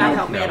did Oh, not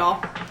help me no. at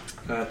all.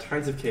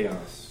 Tides of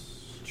Chaos.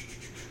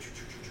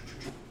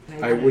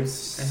 I would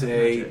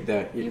say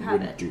that it You have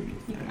wouldn't it. do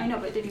anything. I know,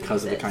 but did you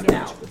Because use of the it kind of now?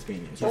 magic that's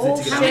being used. Oh,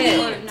 Is it to How get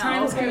out? many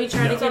times can we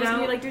try to So I get was gonna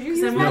out? be like, did you 'Cause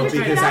use I'm magic?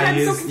 because for that? I I'm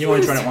so used- You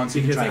only tried it confused. once.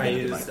 You can Because try I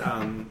again. used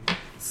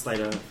sleight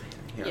of hand.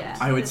 Yeah.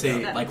 I would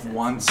say That like makes sense.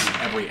 once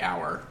every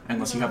hour,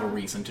 unless you have a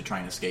reason to try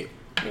and escape.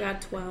 I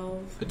got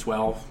 12. The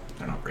 12,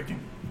 they're not breaking.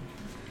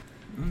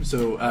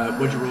 So,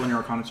 what'd you roll in your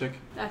Arcana check?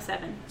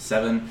 7.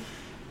 7.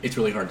 It's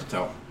really hard to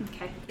tell.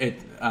 Okay.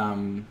 It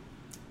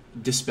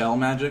dispel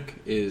magic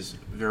is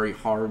very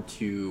hard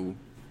to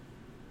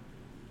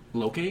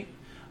locate,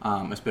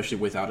 especially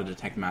without a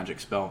detect magic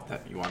spell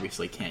that you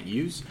obviously can't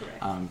use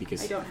Correct.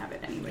 because I don't have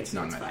it anyway, it's so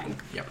not it's magical.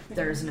 fine. Yep.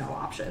 There's no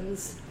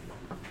options.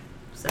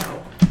 So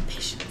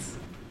Patience.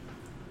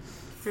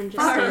 I'm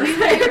just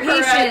Alright.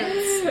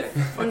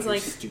 patience. One's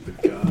like, Stupid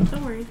god.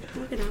 don't worry,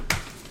 look it up.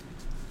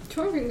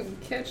 Torvin can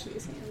catch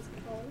these hands.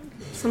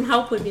 Some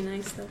help would be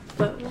nice though.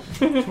 But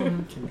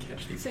Can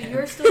catch these So hands.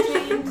 you're still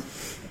chained?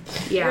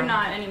 Yeah. You're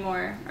not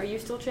anymore. Are you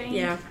still chained?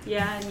 Yeah.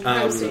 Yeah, and you Um,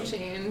 I'm still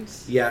chained.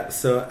 Yeah,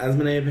 so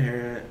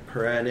Esmene,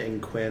 Perrin,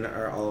 and Quinn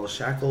are all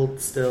shackled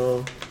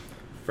still.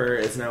 Fur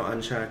is now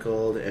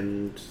unshackled,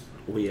 and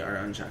we are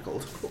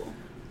unshackled. cool.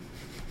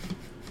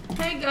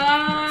 Hey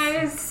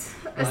guys!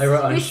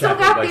 Lyra We still unshackled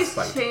got by these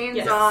spite. chains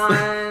Yes.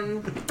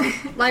 on.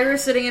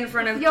 Lyra's sitting in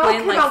front of Y'all Quinn,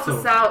 can like help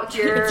us out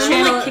here.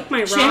 Someone, like, kick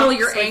my channel rocks,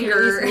 your like,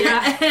 anger, at least,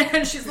 yeah.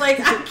 and she's like,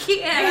 I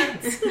can't.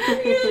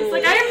 It's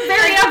like I am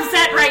very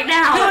upset right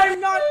now. I'm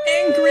not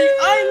angry.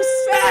 I'm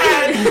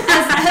sad.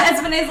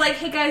 Esmene's like,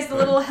 hey guys, the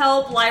little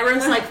help.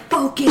 Lyra's like,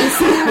 focus.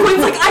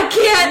 Quinn's like, I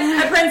can't.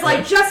 And Bryn's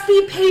like, just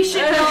be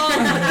patient, y'all.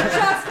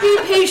 Just be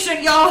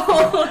patient, y'all.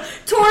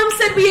 Torm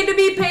said we had to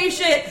be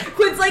patient.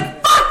 Quinn's like,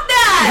 fuck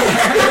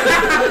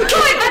that.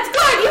 Good, that's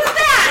good. Use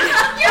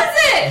that. Use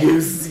it.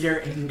 Use your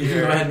You can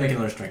anger. go ahead and make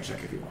another strength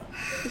check if you want.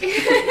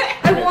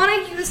 I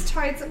want to use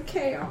Tides of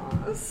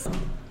Chaos.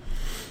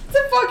 It's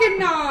a fucking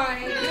 9.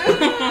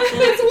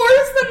 It's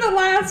worse than the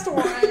last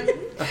one.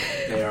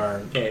 They are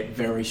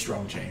very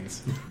strong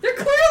chains. They're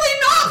clearly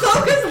not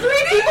though, because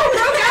 3 people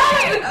broke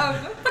out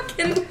of them.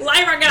 Fucking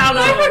Lyra got out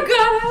of I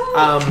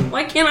it. forgot.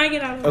 Why can't I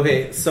get out of it?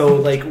 Okay, so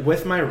like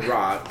with my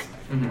rock,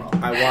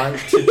 I want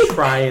to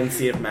try and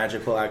see if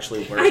magic will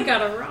actually work. I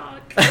got a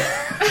rock.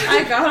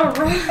 I got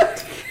a rock.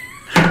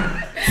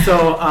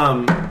 So,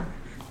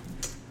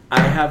 I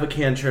have a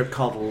cantrip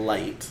called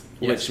Light,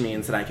 Yes. which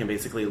means that I can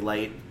basically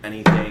light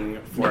anything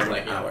for Make an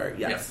light, yeah. hour.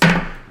 Yes.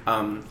 Yeah.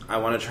 I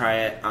want to try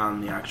it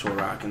on the actual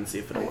rock and see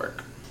if it'll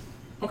work.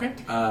 Okay.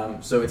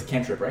 So it's a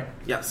cantrip, right?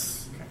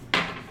 Yes.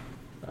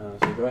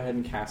 So go ahead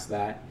and cast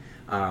that.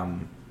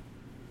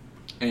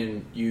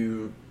 and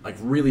you like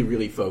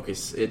really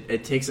focus.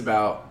 It takes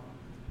about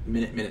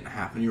minute and a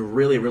half, and you're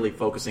really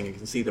focusing. You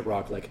can see the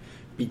rock like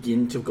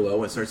begin to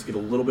glow. It starts to get a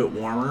little bit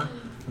warmer,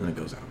 and then it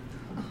goes out.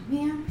 Oh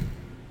man.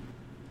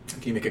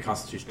 Can you make a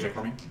Constitution check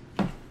for me?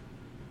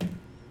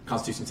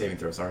 Constitution saving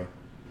throw. Sorry.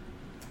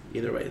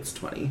 Either way, it's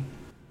 20.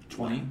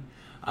 20.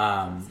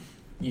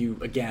 You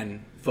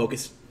again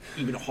focus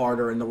even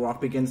harder, and the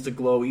rock begins to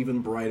glow even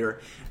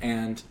brighter,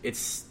 and it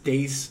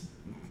stays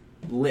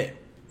lit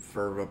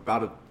for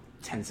about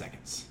 10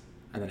 seconds,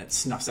 and then it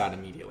snuffs out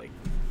immediately.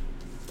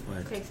 What?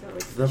 Okay, so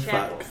it's The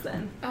shackles fuck?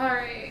 then.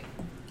 Alright.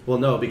 Well,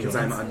 no, because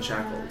I'm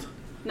unshackled.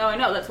 No, I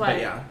know, that's why.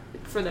 But yeah.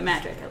 For the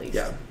magic, at least.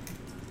 Yeah.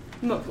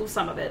 Well,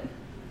 some of it,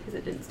 because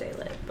it didn't stay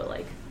lit, but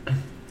like,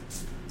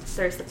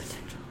 there's the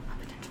potential. A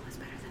potential is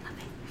better than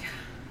nothing.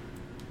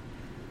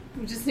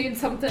 We just need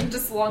something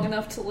just long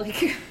enough to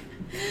like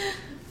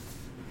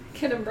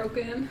get him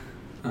broken.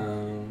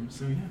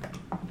 So yeah.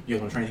 You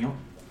guys want to try anything else?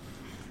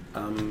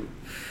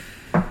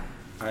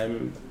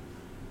 I'm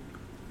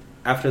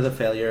after the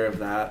failure of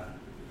that.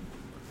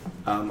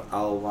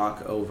 I'll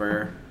walk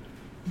over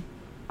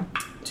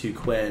to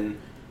Quinn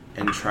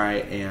and try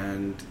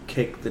and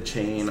kick the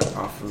chain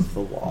off of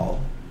the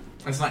wall.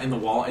 It's not in the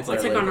wall. It's like,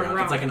 It's like on a ground.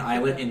 rock. It's like an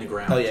eyelet in the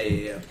ground. Oh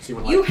yeah. So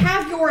you, You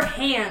have your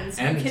hands.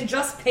 And- You can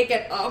just pick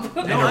it up.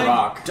 and a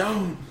rock.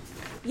 Don't.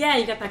 Yeah,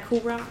 you got that cool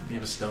rock. You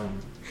have a stone.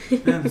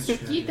 That's true.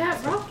 Eat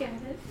that rock at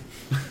it.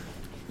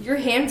 Your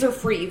hands are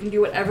free. You can do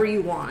whatever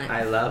you want.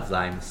 I love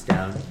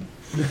limestone.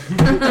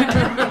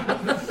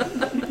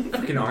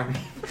 Fucking army.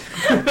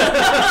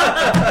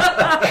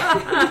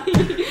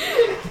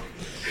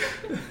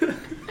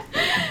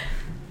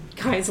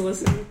 Guys,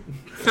 listen.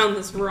 Found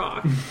this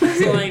rock.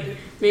 So like,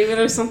 maybe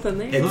there's something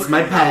there. It's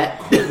my pet.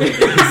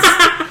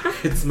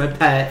 It's my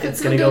pet.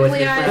 It's gonna go with me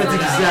googly eyes forever. on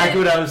That's exactly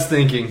what I was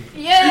thinking.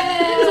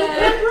 Yeah!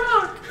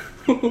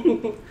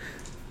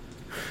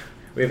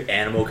 We have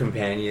animal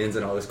companions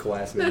and all this cool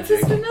ass That's magic.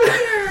 just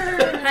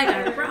familiar! I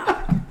got a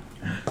rock.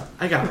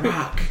 I got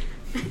rock.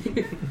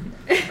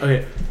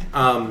 Okay.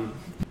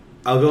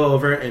 I'll go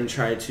over and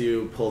try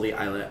to pull the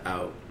eyelet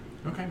out.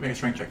 Okay, make a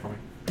strength check for me.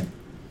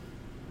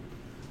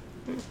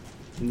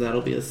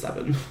 That'll be a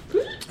 7.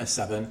 A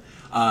 7.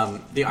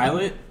 The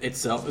eyelet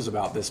itself is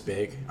about this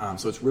big,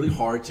 so it's really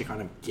hard to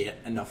kind of get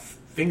enough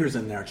fingers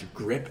in there to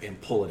grip and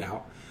pull it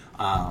out.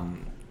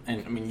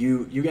 And I mean,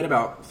 you get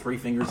about 3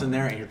 fingers in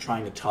there, and you're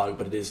trying to tug,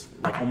 but it is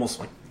like almost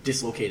like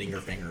dislocating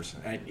your fingers,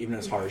 even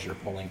as hard as you're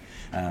pulling.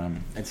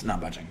 It's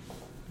not budging.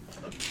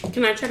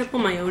 Can I try to pull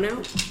my own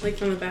out, like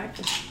from the back?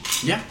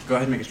 Yeah, go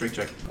ahead and make a strength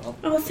check.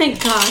 Oh,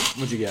 thank God!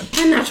 What'd you get?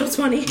 A natural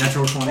 20.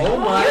 Natural 20. Oh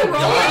my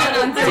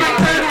god! That's my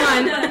third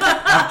one.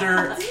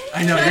 After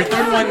I know your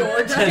third one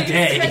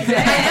today.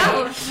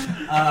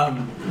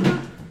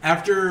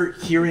 After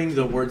hearing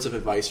the words of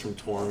advice from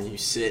Torm, you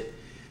sit.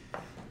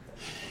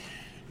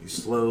 You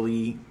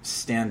slowly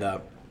stand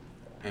up,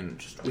 and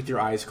just with your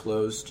eyes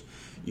closed,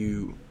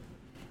 you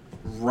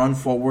run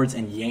forwards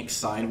and yank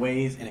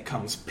sideways, and it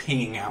comes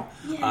pinging out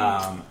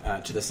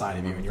to the side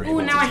of you, and you're able Oh,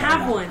 to now I turn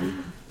have out.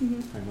 one.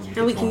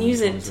 And we can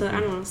use it to, I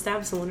don't know,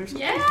 stab someone or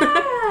something.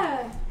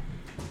 Yeah!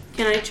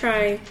 Can I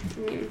try?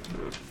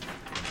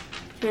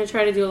 Can I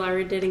try to do what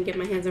Lyra did and get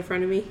my hands in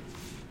front of me?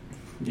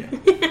 Yeah.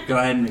 Go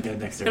ahead and make a I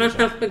dexterity don't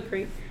check. have a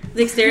great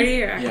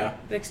dexterity or Yeah.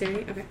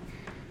 dexterity. Okay.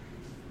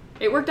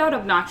 It worked out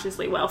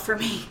obnoxiously well for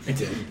me. It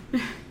did.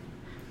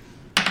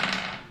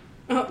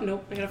 Oh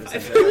nope, I got a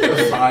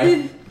 5.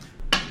 5.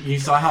 You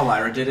saw how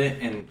Lyra did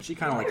it, and she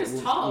kind of like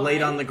Lyra's tall,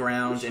 laid right? on the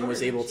ground and Shorter was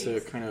than able she to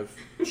is. kind of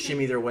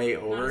shimmy their way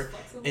over. as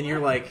flexible. And you're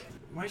like,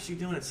 why is she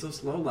doing it so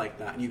slow like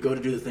that? And you go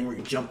to do the thing where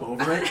you jump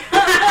over it,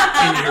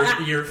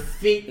 and your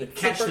feet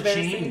catch super the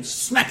chain embarrassing. and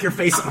smack your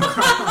face on the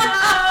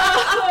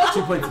ground.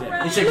 2 points of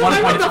damage. You take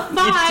 1 point. the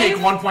You 5.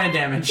 take 1 point of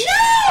damage.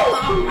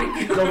 Oh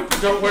my God.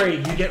 Don't worry,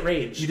 you get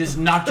rage. You just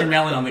knocked your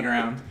melon on the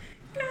ground.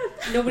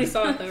 Nobody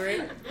saw it though,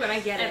 right? When I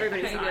get it,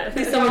 everybody saw it.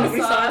 Please tell me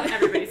nobody saw it.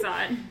 Everybody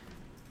saw it.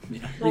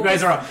 Yeah. You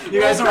guys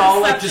are all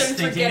like just perception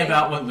for thinking getting-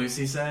 about what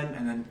Lucy said,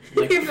 and then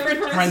like Your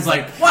friend- friends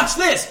like, watch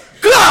this.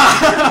 And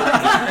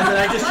then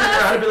I just turn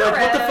around and be like,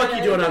 what the fuck are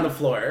you doing on the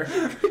floor?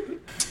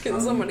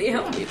 Can somebody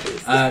help me,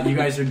 please? You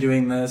guys are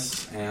doing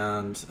this,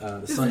 and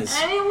the sun is.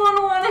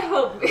 Anyone want to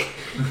help me?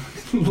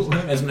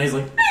 Esme's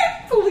like,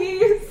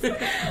 Please.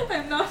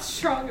 I'm not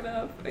strong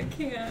enough. I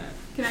can't.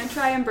 Can I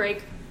try and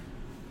break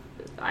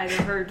either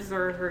hers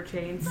or her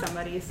chain?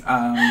 Somebody's.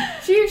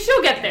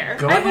 She'll get there.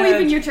 go I ahead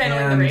believe in your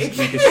channeling the and rage.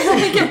 Make I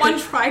only get 1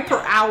 try per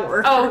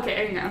hour. Oh,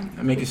 okay. Yeah.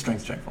 make a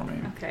strength check for me.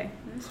 Okay.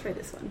 Let's try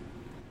this one.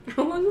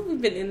 How long have we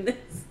been in this?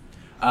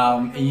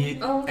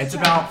 It's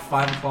about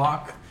 5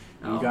 o'clock.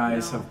 You Oh,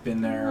 guys no. have been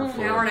there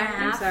for. An hour and a I'm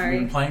half. You've sorry.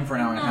 been playing for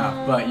an hour and a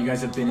half, but you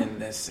guys have been in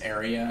this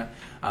area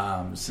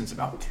since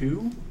about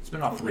 2. It's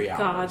been about 3 hours.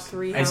 God,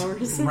 3 It's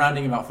hours.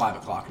 rounding about 5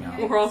 o'clock now.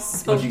 We're all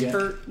so What'd you get?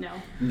 hurt. No.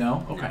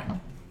 No? Okay.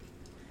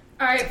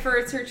 Alright, for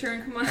it's her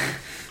turn. Come on.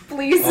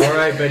 Please.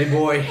 Alright, Betty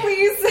boy.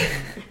 Please.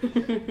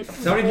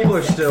 So how many people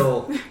are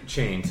still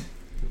chained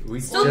We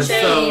Still just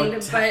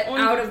chained, but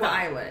Only out of the twelve.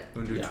 eyelet.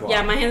 We'll do Yeah. 12.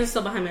 Yeah, my hands are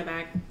still behind my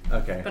back,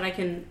 Okay. but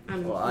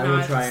I'm Well, I will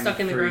not try and stuck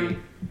in the free. ground.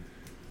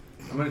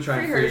 I'm gonna try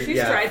Free and her. free. She's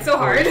yeah, tried so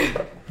hard.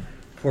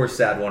 Poor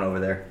sad one over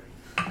there.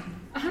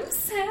 I'm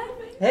sad.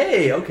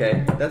 Hey,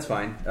 okay, that's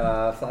fine.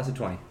 Flaccid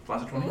 20.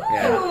 Flaccid 20?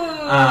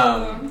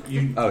 Yeah.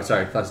 You Oh,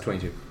 sorry, Flaccid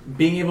 22.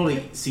 being able to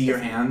see your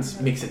hands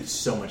makes it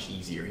so much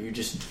easier. You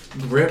just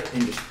grip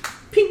and just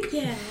pink.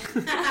 Yeah.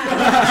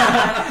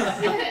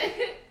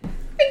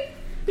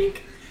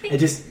 It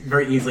just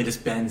very easily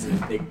just bends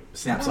and it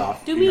snaps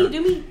off. Do and me, your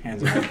do me.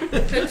 Hands are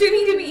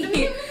Do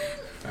me.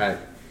 Alright.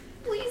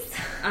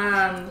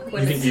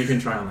 you can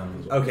try on them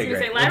as well. Okay, I was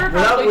great. gonna say, Lyra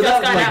Without, probably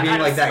without just got like out being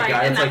of like that spite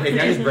guy, in it's like, that hey, can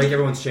I just position. break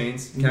everyone's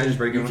chains? Can I just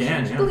break You everyone's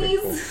can, chains? yeah.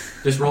 Please.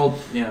 Cool. Just roll,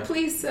 yeah.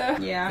 Please, Yeah.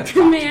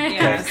 May I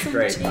Yeah. have some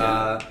Great. tea? That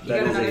got is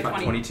another a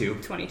 20. 22.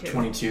 22.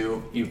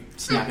 22. You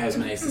snap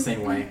Esmenace the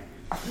same way.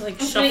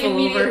 Like I'm shuffle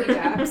immediately over.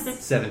 gaps.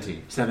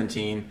 17.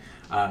 17.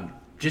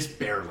 Just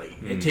barely.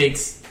 Mm. It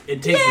takes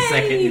a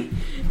second.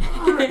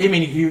 I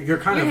mean, you're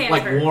kind Your of hands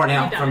like hurt. worn You've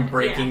out done from it.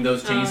 breaking Yeah.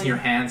 those chains. Oh, And your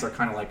yeah. hands are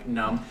kind of like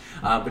numb,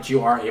 but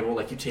you are able,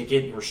 like, you take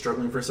it. You're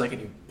struggling for a second.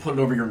 You put it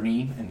over your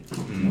knee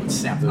and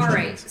snap those All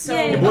right, chains. so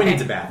Yay. The boy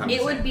needs a bath. I'm it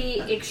just would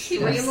saying. be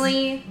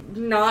extremely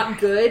not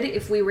good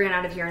if we ran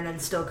out of here and then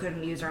still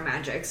couldn't use our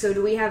magic. So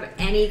do we have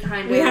any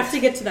kind We of... have to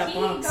get to that He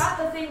box. got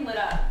the thing lit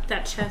up.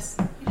 That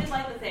chest. He did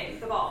like the thing,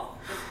 the ball.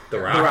 The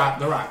The rock. rock.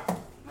 The rock.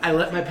 I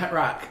let my pet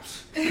rock.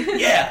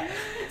 Yeah.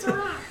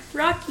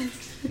 Rocky.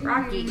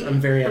 Rocky. I'm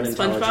very From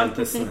unintelligent. SpongeBob.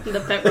 This the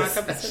Pet Rock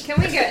episode.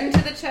 Can we get into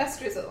the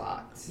chest or is it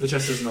locked? The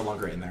chest is no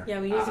longer in there. Yeah,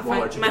 we used to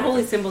Well, find our my chicken-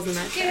 holy symbols in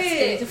that chest. We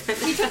need to Good. find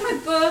He took my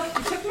book.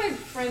 He took my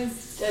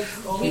friend's dead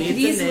skull. We Need could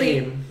the easily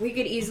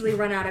name.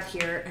 run out of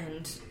here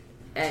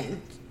and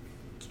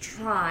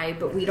try,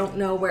 but we don't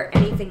know where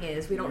anything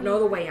is. We don't know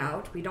the way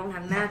out. We don't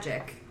have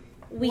magic.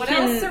 We What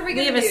can. else are we we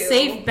gonna have a do?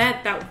 safe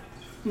bet that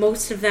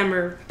most of them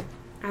are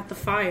at the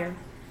fire.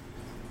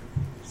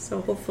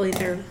 So hopefully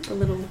they're a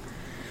little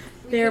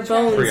bare could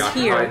try. bones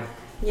Preoccupied. here.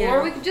 Yeah.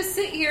 Or we could just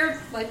sit here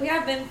like we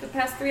have been for the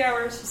past 3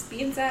 hours, just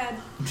being sad.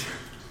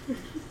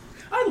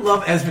 I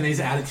love Esmena's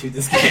attitude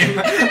this game.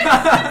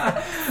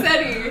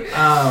 Steady.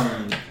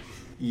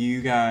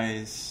 You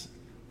guys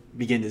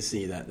begin to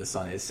see that the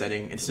sun is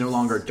setting. It's no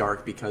longer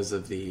dark because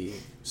of the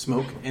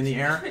smoke in the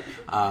air.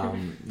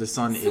 The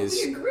sun So we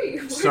is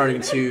agree.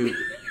 starting to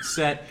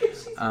set.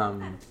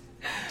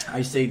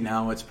 I say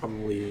now it's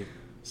probably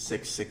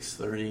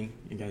 6:30.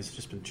 You guys have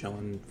just been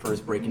chilling.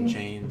 First breaking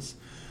chains.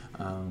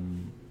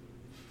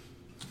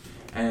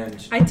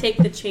 And I take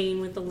the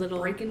chain with the little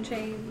Breaking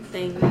chain.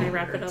 thing and I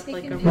wrap it up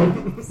like a Taking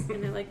rope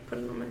and I like put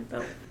it on my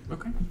belt.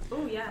 okay.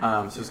 Oh,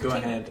 yeah. So let's go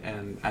ahead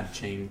and add a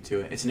chain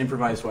to it. It's an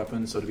improvised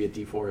weapon, so it'll be a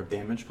D4 of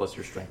damage plus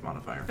your strength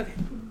modifier. Okay.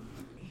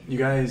 You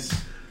guys,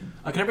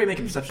 can everybody make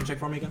a perception check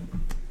for me again?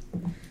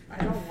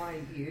 I don't want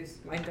to use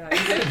my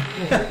dice.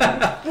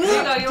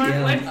 No, you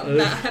want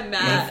to I'm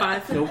mad.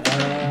 5. Nope.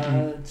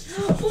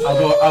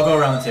 I'll go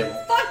around the table.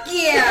 Fuck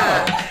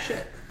yeah!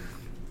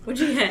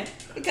 What'd you get?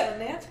 I got a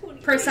nat 20.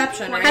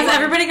 Perception, right? Has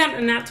everybody got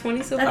a nat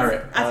 20 so far? All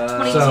right. That's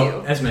 22.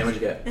 So, Esme, what'd you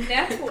get?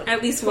 Nat 20.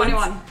 At least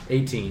 21. once.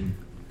 18.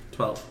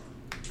 12.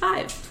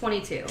 5.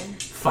 22.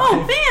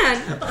 Oh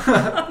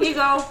man! Here you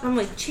go. I'm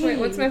like, gee. Wait,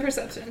 what's my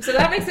perception? So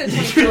that makes it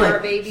 24,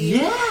 baby.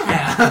 Yeah.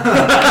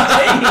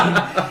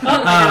 I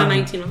got a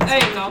 19 on this. There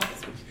you go. One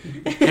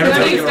of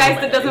Everybody, these guys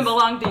that doesn't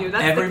belong to you.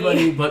 That's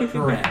everybody the but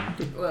Karen.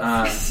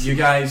 You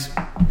guys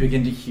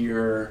begin to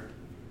hear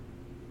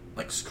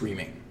like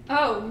screaming.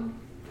 Oh.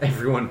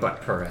 Everyone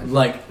but Perez.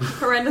 Like key.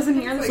 Corinne doesn't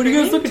hear the What are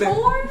you guys screaming.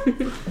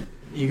 looking at?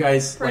 you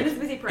guys, Corinne like is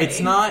busy praying. it's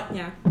not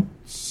Yeah.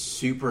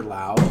 super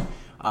loud,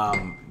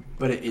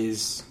 but it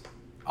is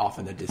off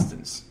in the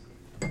distance.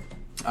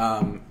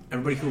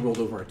 Everybody who rolled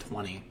over a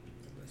 20,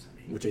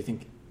 which I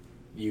think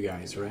you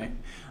guys, right?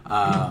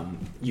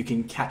 You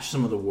can catch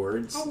some of the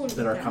words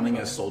that are coming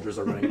as soldiers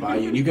are running by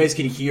you. And you guys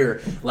can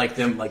hear like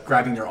them like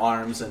grabbing their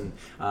arms and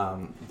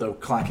the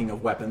clacking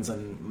of weapons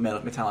and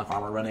metallic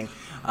armor running.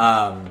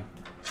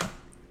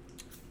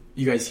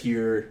 You guys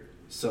hear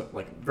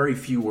very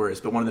few words,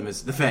 but one of them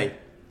is the Fae.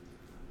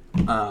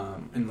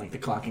 And like the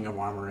clacking of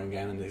armor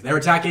again, and they're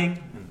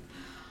attacking. And,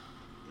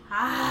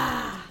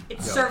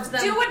 It serves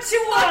them. Do what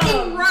you want.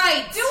 fucking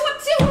right. Do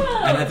what you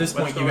want. and at this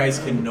point, you guys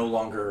can no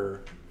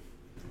longer.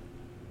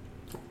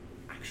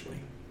 Actually,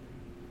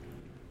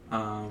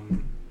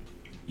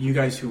 you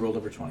guys who rolled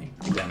over 20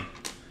 again,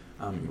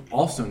 you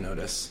also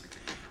notice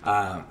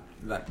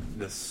that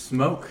the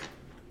smoke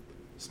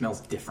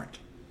smells different.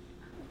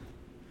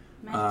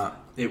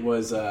 It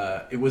was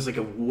like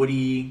a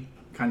woody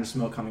kind of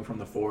smoke coming from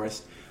the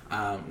forest.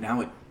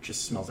 Now it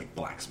just smells like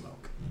black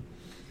smoke,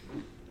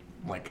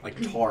 like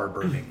tar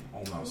burning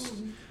almost.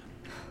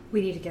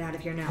 We need to get out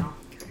of here now.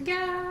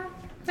 Yeah.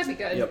 That'd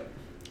be good. Yep.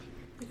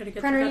 I gotta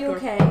get Kren, to are that you door.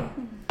 okay?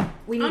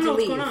 We I need don't to know what's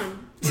leave. going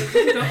on.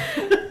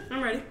 Let's go.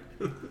 I'm ready.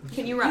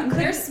 Can you run?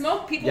 There's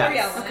smoke. People Yes. are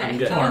yelling. Okay. I'm I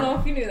good. don't know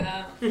if you knew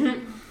that. I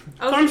wasn't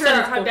Tom sure said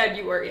it's how cool. dead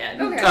you were yet.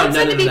 Okay. Oh, I'm no,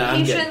 trying to be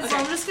I'm good. patient, so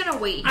I'm just gonna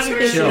wait. I'm here.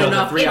 gonna Chill. Sure The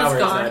enough, 3 it was hours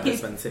gone. I've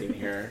just been sitting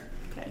here.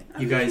 Okay.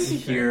 You guys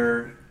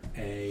hear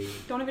a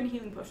Don't have any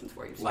healing potions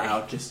for you. Stay.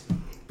 loud just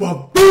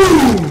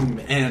boom,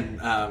 and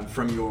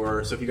from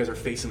your so if you guys are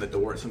facing the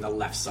door, it's from the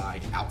left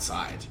side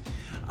outside.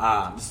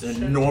 Just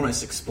an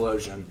enormous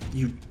explosion.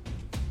 You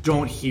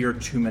don't hear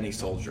too many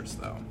soldiers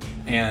though,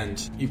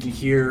 and you can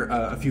hear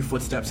a few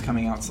footsteps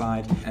coming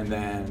outside, and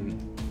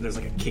then there's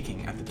like a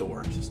kicking at the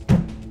door. Just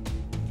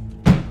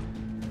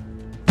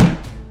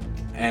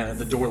and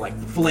the door like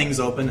flings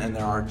open, and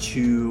there are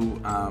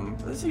two,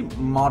 let's say,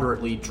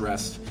 moderately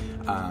dressed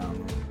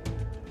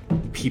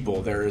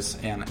people. There's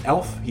an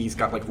elf. He's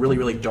got like really,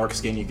 really dark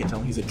skin. You can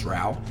tell he's a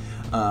drow,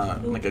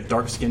 like a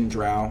dark skinned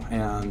drow.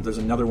 And there's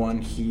another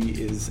one. He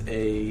is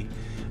a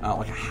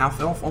like a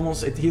half elf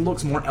almost. He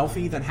looks more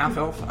elfy than half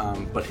elf,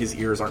 but his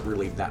ears aren't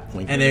really that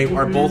pointy. And they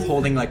are both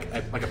holding like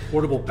a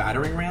portable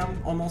battering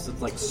ram almost.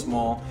 It's like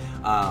small,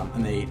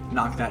 and they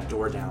knock that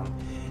door down.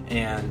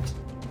 And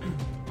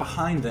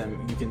behind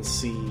them, you can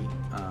see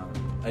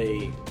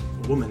a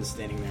woman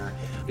standing there.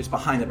 It's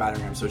behind the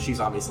battering ram, so she's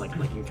obviously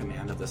like in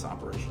command of this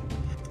operation.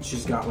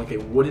 She's got like a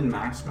wooden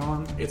mask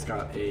on. It's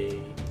got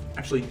a...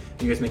 Actually,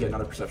 can you guys make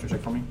another perception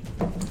check for me?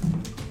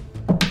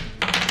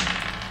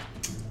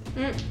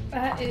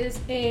 That is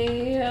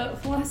a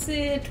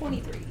flaccid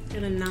 23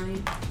 and a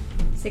 9.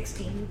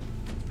 16.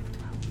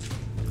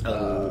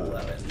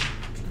 11.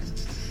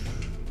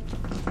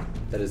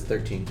 That is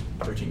 13.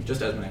 13,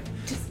 just as many.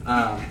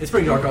 It's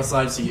pretty dark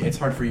outside, so it's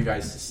hard for you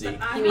guys to see.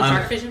 You mean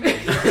dark vision?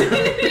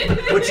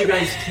 What you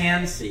guys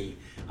can see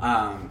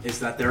is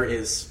that there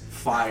is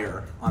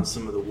fire on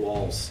some of the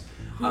walls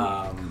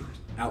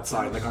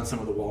outside, like on some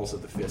of the walls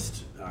of the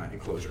Fist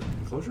enclosure.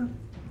 Enclosure?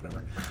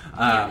 Whatever.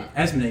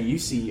 Esmene, you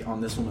see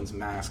on this woman's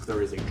mask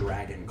there is a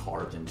dragon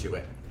carved into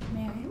it.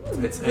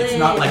 It's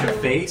not like a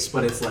face,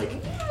 but it's like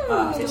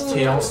its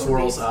tail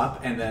swirls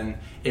up, and then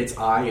its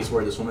eye is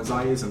where this woman's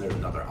eye is, and there's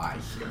another eye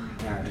here,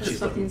 and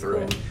she's looking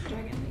through it.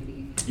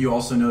 You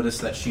also notice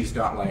that she's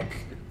got like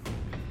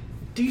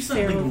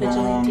decently Feral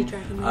long, vigilante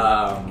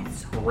dragon.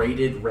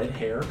 braided red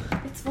hair,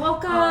 It's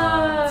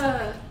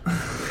Volca!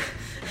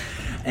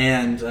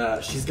 and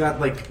she's got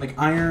like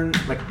iron,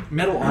 like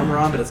metal armor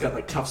on, but it's got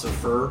like tufts of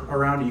fur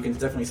around it. You can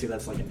definitely see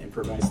that's like an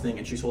improvised thing,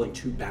 and she's holding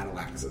 2 battle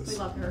axes. We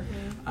love her.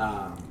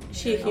 Is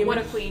she a human? What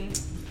a queen.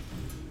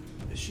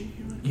 Is she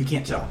human? You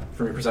can't tell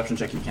from your perception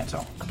check. You can't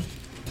tell.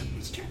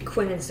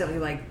 Quinn instantly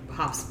like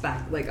hops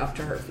back like up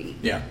to her feet.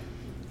 Yeah.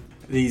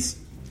 These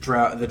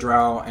the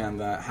drow and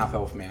the half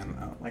elf man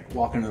like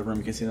walk into the room.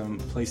 You can see them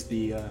place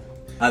the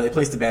they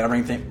place the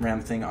battering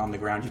ram thing on the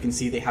ground. You can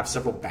see they have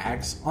several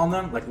bags on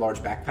them, like large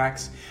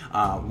backpacks.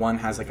 One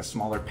has like a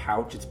smaller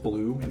pouch. It's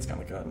blue and it's got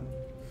like a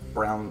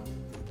brown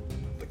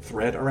like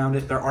thread around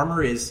it. Their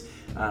armor is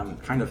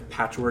kind of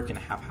patchwork and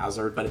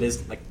haphazard, but it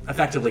is like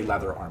effectively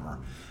leather armor.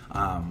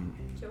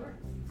 Sure.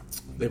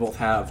 They both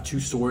have 2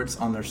 swords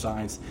on their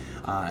sides,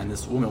 and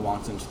this woman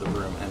walks into the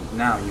room, and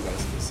now you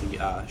guys can see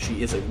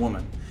she is a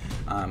woman,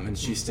 and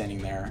she's standing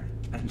there,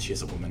 and she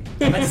is a woman.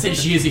 I meant to say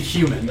she is a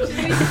human.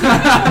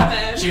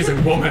 She is a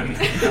woman.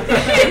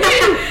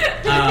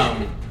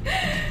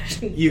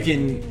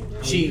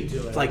 She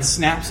like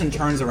snaps and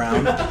turns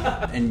around,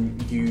 and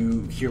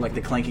you hear like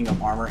the clanking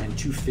of armor, and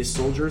 2 Fist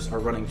soldiers are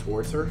running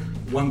towards her.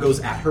 One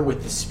goes at her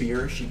with the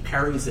spear. She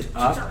parries it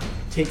up,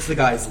 takes the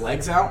guy's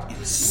legs out,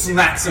 and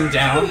smacks him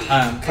down,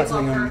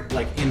 cutting him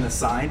like in the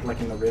side, like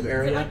in the rib Is it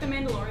area. like the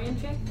Mandalorian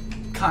chick?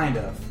 Kind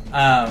of.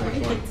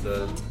 Like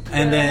the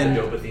And then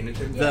Dobathina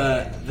chick?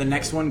 the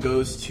next one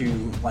goes to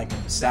like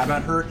stab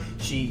at her.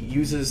 She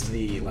uses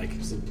the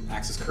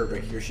axis curve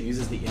right here. She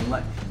uses the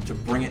inlet to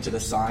bring it to the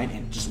side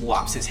and just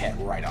lops his head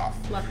right off.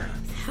 Love her.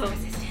 So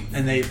resistant.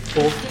 And they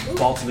both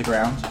fall to the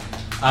ground.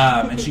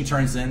 And she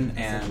turns in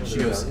and she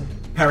goes,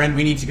 "Perrin,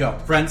 we need to go.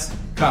 Friends,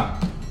 come."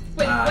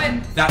 Wait,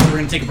 when? That's where we're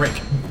gonna take a break.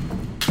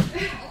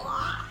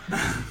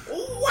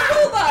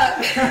 Hold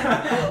up!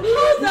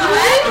 Hold up!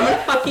 I'm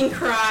gonna fucking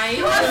cry.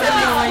 You have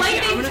I'm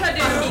explaining gonna to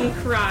do. fucking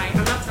cry.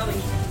 I'm not telling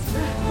you.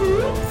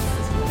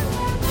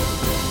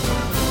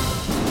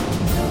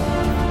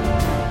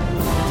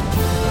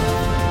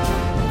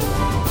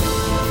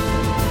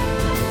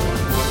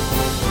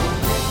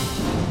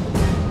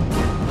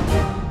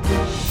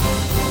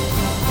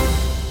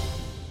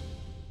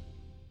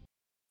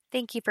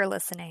 Thank you for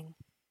listening.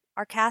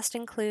 Our cast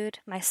include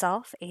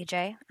myself,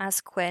 AJ, as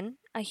Quinn,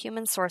 a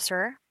human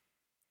sorcerer,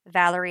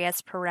 Valerie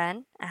as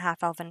Perrin, a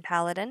half-elven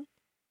paladin,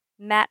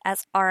 Matt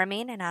as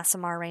Aramin, an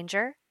Aasimar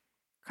ranger,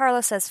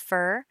 Carlos as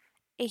Fur,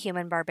 a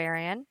human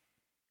barbarian,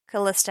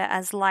 Callista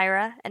as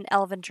Lyra, an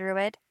elven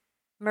druid,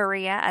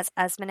 Maria as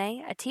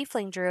Esmene, a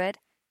tiefling druid,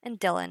 and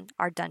Dylan,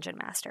 our dungeon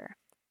master.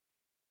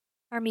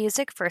 Our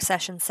music for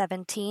Session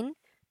 17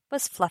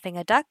 was Fluffing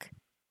a Duck,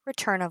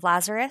 Return of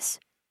Lazarus,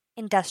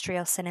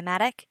 Industrial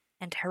Cinematic,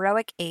 and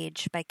Heroic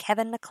Age by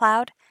Kevin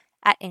MacLeod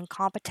at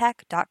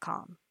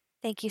Incompetech.com.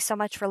 Thank you so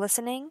much for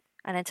listening,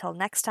 and until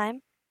next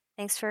time,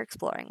 thanks for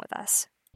exploring with us.